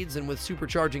grenades and with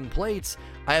supercharging plates.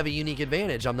 I have a unique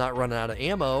advantage. I'm not running out of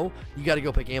ammo. You got to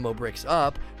go pick ammo bricks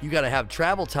up. You got to have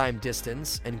travel time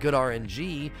distance and good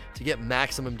RNG to get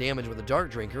maximum damage with a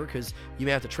Dark Drinker, because you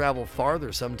may have to travel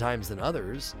farther sometimes than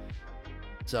others.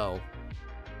 So,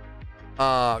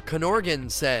 Kenorgan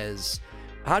says,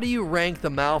 how do you rank the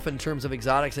Malf in terms of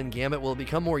exotics and Gambit? Will it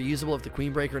become more usable if the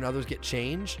Queenbreaker and others get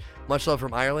changed? Much love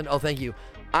from Ireland. Oh, thank you.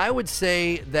 I would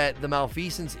say that the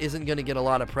Malfeasance isn't going to get a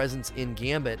lot of presence in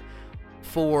Gambit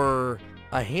for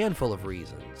a handful of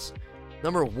reasons.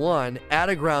 Number one, at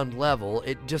a ground level,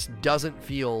 it just doesn't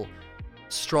feel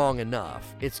strong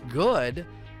enough. It's good,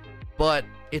 but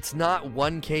it's not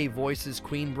 1K Voices,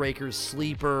 Queenbreakers,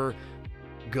 Sleeper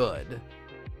good.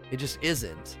 It just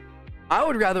isn't. I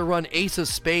would rather run Ace of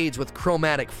Spades with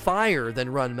Chromatic Fire than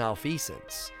run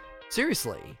Malfeasance.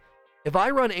 Seriously. If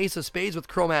I run Ace of Spades with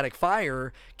Chromatic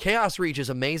Fire, Chaos Reach is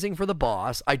amazing for the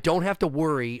boss. I don't have to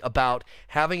worry about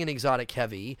having an exotic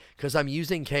heavy because I'm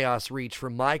using Chaos Reach for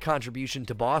my contribution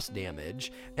to boss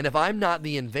damage. And if I'm not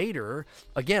the invader,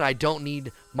 again, I don't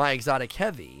need my exotic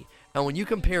heavy. And when you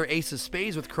compare Ace of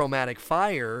Spades with Chromatic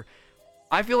Fire,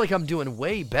 I feel like I'm doing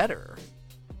way better.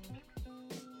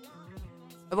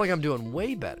 I feel like I'm doing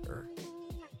way better.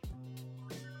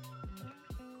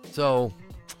 So,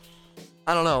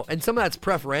 I don't know. And some of that's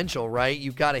preferential, right?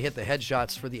 You've got to hit the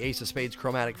headshots for the Ace of Spades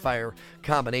Chromatic Fire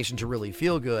combination to really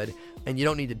feel good. And you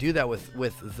don't need to do that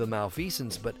with the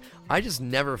Malfeasance. But I just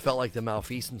never felt like the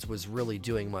Malfeasance was really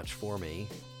doing much for me.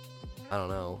 I don't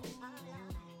know.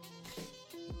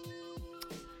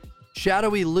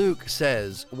 Shadowy Luke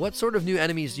says, what sort of new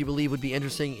enemies do you believe would be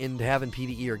interesting in having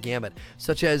PvE or Gambit,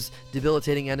 such as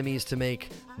debilitating enemies to make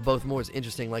both more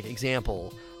interesting? Like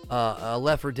example, a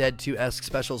Left 4 Dead 2-esque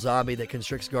special zombie that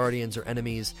constricts guardians or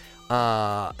enemies,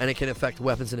 and it can affect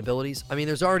weapons and abilities. I mean,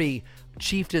 there's already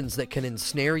chieftains that can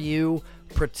ensnare you,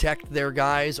 protect their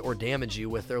guys, or damage you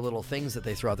with their little things that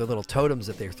they throw out, their little totems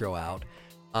that they throw out.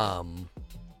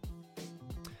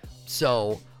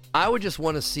 So I would just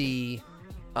want to see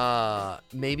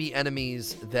maybe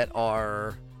enemies that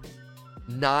are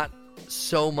not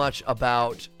so much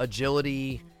about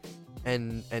agility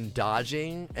and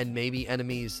dodging, and maybe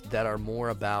enemies that are more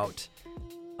about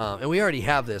and we already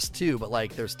have this too, but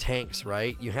like there's tanks,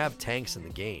 right? You have tanks in the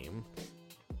game.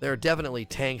 There are definitely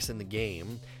tanks in the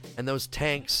game, and those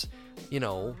tanks, you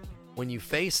know, when you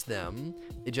face them,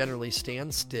 they generally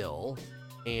stand still.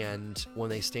 And when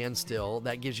they stand still,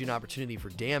 that gives you an opportunity for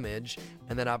damage,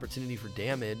 and that opportunity for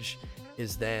damage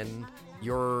is then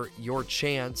your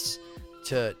chance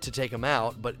to take them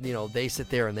out. But you know, they sit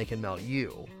there and they can melt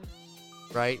you,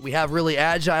 right? We have really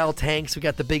agile tanks. We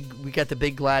got the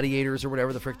big gladiators or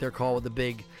whatever the frick they're called with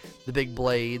the big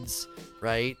blades,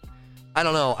 right? I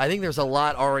don't know. I think there's a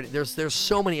lot already. There's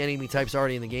so many enemy types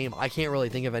already in the game. I can't really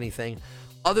think of anything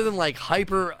other than like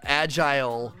hyper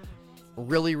agile,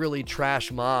 really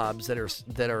trash mobs that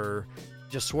are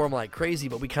just swarm like crazy,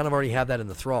 but we kind of already have that in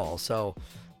the Thrall. So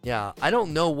yeah, I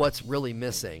don't know what's really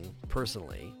missing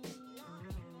personally.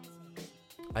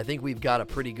 I think we've got a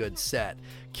pretty good set.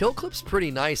 Kill Clip's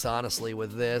pretty nice, honestly,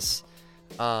 with this.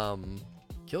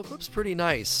 Kill Clip's pretty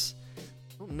nice.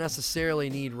 Don't necessarily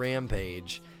need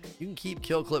Rampage. You can keep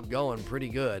Kill Clip going pretty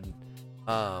good.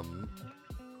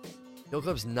 Kill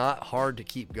Clip's not hard to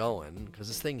keep going because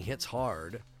this thing hits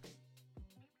hard.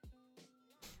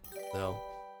 So,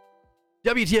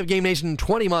 WTF Game Nation,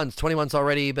 20 months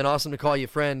already. Been awesome to call you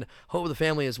friend. Hope the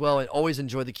family as well, and always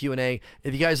enjoy the Q&A.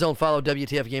 If you guys don't follow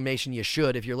WTF Game Nation, you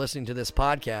should. If you're listening to this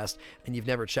podcast and you've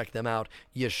never checked them out,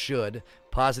 you should.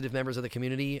 Positive members of the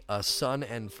community, a son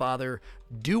and father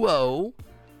duo,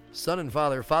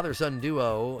 father-son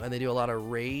duo, and they do a lot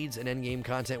of raids and endgame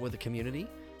content with the community,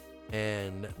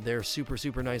 and they're super,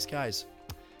 super nice guys.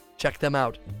 Check them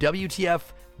out. WTF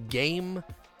Game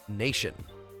Nation.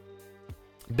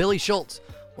 Billy Schultz,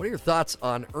 what are your thoughts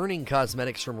on earning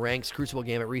cosmetics from ranks, Crucible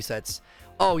Gambit resets?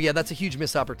 Oh, yeah, that's a huge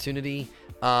missed opportunity.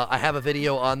 I have a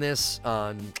video on this,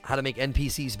 on how to make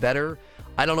NPCs better.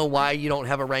 I don't know why you don't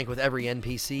have a rank with every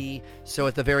NPC, so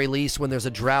at the very least, when there's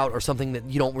a drought or something that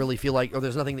you don't really feel like, or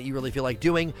there's nothing that you really feel like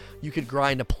doing, you could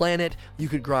grind a planet, you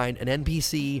could grind an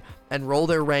NPC, and roll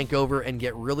their rank over and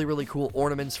get really, really cool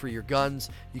ornaments for your guns.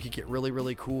 You could get really,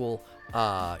 really cool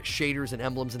shaders and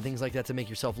emblems and things like that to make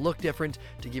yourself look different,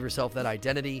 to give yourself that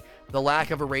identity. The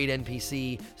lack of a raid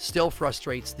NPC still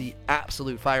frustrates the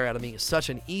absolute fire out of me. Such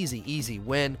an easy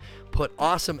win. Put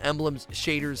awesome emblems,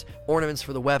 shaders, ornaments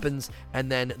for the weapons, and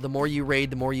then the more you raid,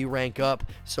 the more you rank up.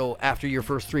 So after your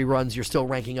first 3 runs, you're still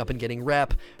ranking up and getting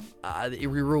rep.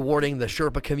 Rewarding the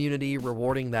Sherpa community,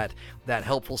 rewarding that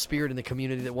helpful spirit in the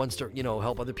community that wants to,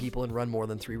 help other people and run more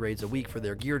than 3 raids a week for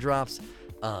their gear drops.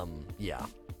 Yeah.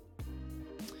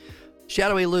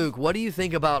 Shadowy Luke, what do you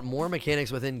think about more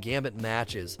mechanics within Gambit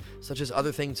matches, such as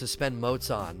other things to spend motes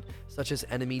on, such as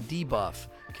enemy debuff,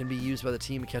 can be used by the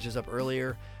team that catches up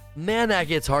earlier? Man, that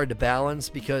gets hard to balance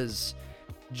because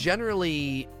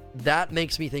generally that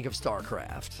makes me think of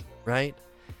StarCraft, right?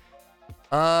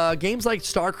 Games like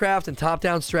StarCraft and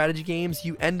top-down strategy games,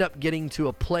 you end up getting to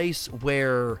a place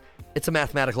where it's a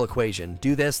mathematical equation.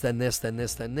 Do this, then this, then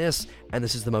this, then this, and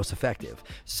this is the most effective.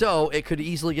 So it could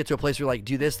easily get to a place where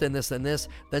do this, then this, then this,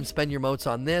 then spend your motes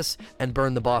on this, and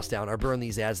burn the boss down, or burn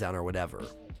these ads down, or whatever.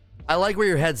 I like where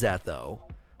your head's at, though.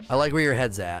 I like where your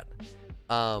head's at.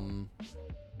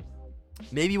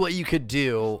 Maybe what you could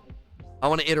do, I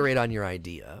want to iterate on your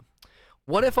idea.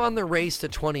 What if on the race to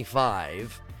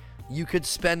 25, you could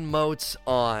spend motes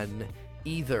on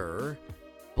either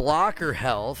blocker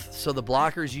health, so the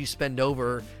blockers you send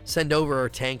over are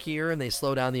tankier and they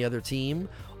slow down the other team,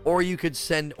 or you could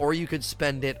spend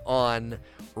it on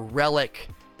relic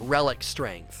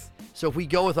strength. So if we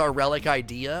go with our relic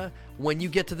idea, when you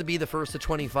get to be the first to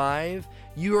 25,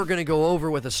 you are going to go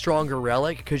over with a stronger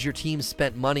relic because your team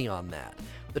spent money on that.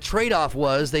 The trade-off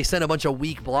was they sent a bunch of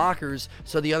weak blockers,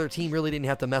 so the other team really didn't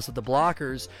have to mess with the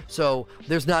blockers, so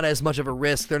there's not as much of a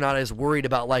risk. They're not as worried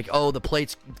about the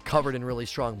plate's covered in really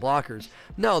strong blockers.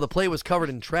 No, the plate was covered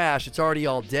in trash. It's already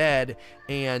all dead,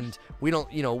 and we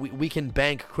don't, we can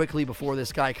bank quickly before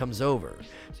this guy comes over.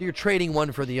 So you're trading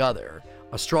one for the other.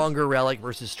 A stronger relic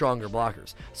versus stronger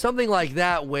blockers. Something like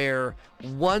that where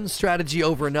one strategy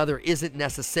over another isn't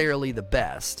necessarily the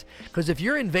best. Because if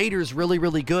your invader's really,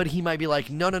 really good, he might be like,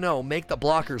 no, make the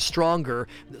blockers stronger.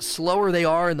 The slower they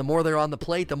are and the more they're on the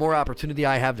plate, the more opportunity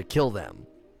I have to kill them.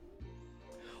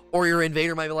 Or your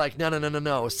invader might be like,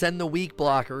 no, send the weak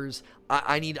blockers.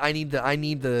 I need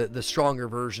the stronger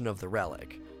version of the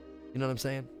relic. You know what I'm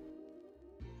saying?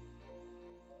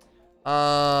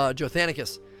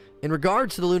 Jothanicus. In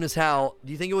regards to the Luna's Howl,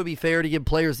 do you think it would be fair to give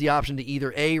players the option to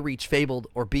either A, reach Fabled,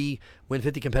 or B, win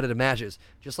 50 competitive matches?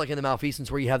 Just like in the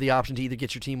Malfeasance where you have the option to either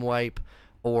get your team wipe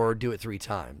or do it 3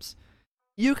 times.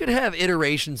 You could have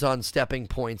iterations on stepping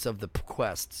points of the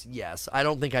quests, yes. I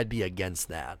don't think I'd be against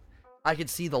that. I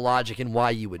could see the logic in why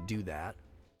you would do that.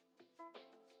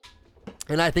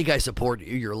 And I think I support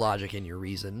your logic and your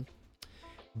reason.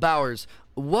 Bowers,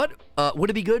 what would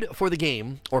it be good for the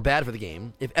game or bad for the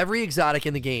game if every exotic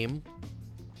in the game,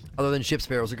 other than ship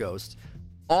sparrows or ghosts,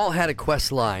 all had a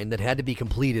quest line that had to be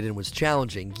completed and was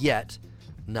challenging, yet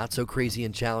not so crazy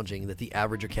and challenging that the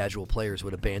average or casual players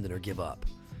would abandon or give up?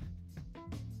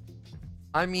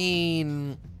 I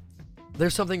mean,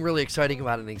 there's something really exciting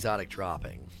about an exotic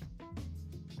dropping.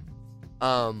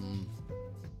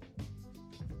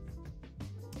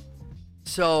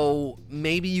 So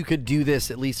maybe you could do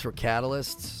this at least for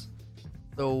catalysts.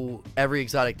 So every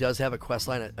exotic does have a quest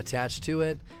line attached to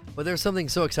it, but there's something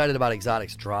so excited about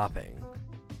exotics dropping.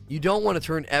 You don't want to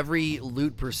turn every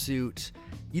loot pursuit,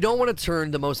 you don't want to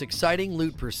turn the most exciting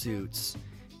loot pursuits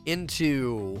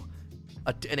into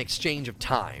an exchange of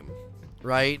time,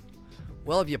 right?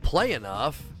 Well, if you play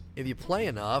enough,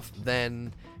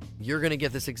 then you're going to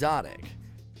get this exotic.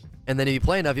 And then if you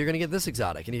play enough, you're going to get this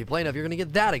exotic. And if you play enough, you're going to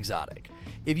get that exotic.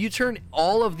 If you turn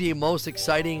all of the most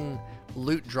exciting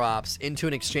loot drops into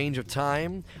an exchange of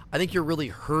time, I think you're really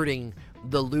hurting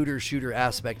the looter-shooter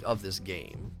aspect of this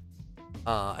game.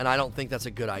 And I don't think that's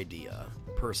a good idea,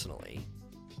 personally.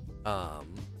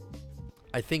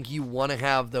 I think you want to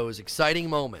have those exciting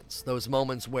moments, those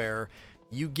moments where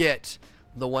you get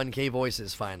the 1K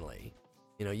voices finally.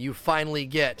 You know, you finally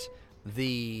get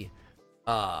the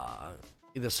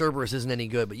Cerberus isn't any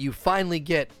good, but you finally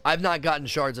get, I've not gotten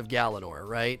Shards of Galanor,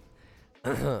 right?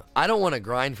 I don't want to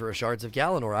grind for a Shards of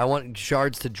Galanor. I want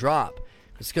Shards to drop.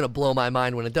 It's going to blow my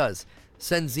mind when it does.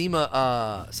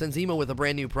 Senzima with a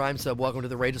brand new Prime sub. Welcome to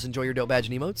the raid. Just enjoy your dope badge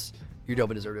and emotes. Your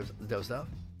dope and deserve dope stuff.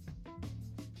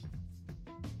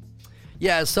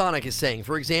 Yeah, as Sonic is saying,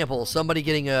 for example, somebody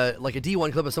getting a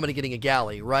D1 clip of somebody getting a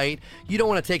galley, right? You don't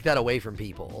want to take that away from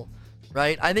people,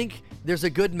 right? I think there's a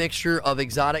good mixture of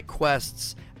exotic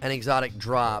quests and exotic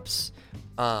drops.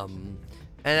 And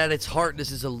at its heart, this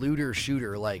is a looter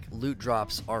shooter. Like, loot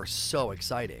drops are so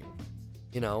exciting,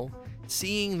 you know?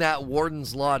 Seeing that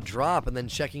Warden's Law drop and then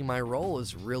checking my roll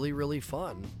is really, really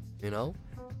fun, you know?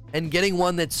 And getting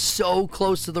one that's so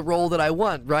close to the roll that I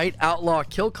want, right? Outlaw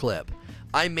Kill Clip.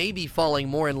 I may be falling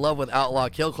more in love with Outlaw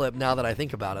Kill Clip now that I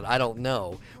think about it. I don't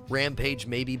know. Rampage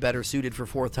may be better suited for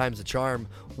 4th time's the charm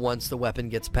once the weapon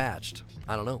gets patched.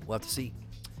 I don't know. We'll have to see.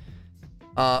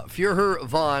 Führer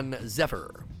von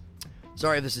Zephyr.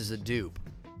 Sorry if this is a dupe.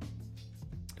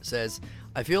 Says,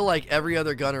 I feel like every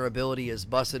other gunner ability is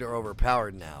busted or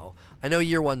overpowered now. I know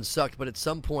year 1 sucked, but at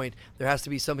some point there has to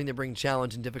be something to bring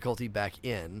challenge and difficulty back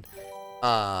in.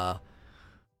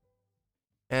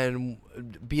 And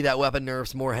be that weapon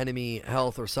nerfs, more enemy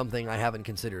health, or something I haven't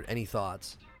considered. Any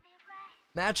thoughts?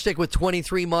 Matchstick with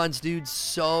 23 months, dude.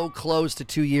 So close to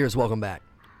 2 years. Welcome back.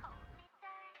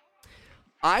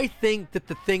 I think that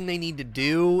the thing they need to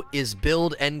do is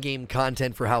build endgame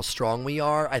content for how strong we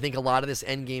are. I think a lot of this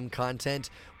endgame content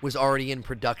was already in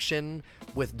production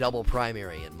with double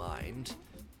primary in mind.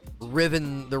 The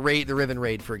Riven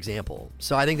raid, for example.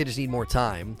 So I think they just need more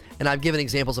time. And I've given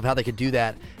examples of how they could do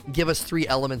that. Give us 3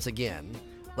 elements again.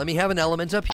 Let me have an element up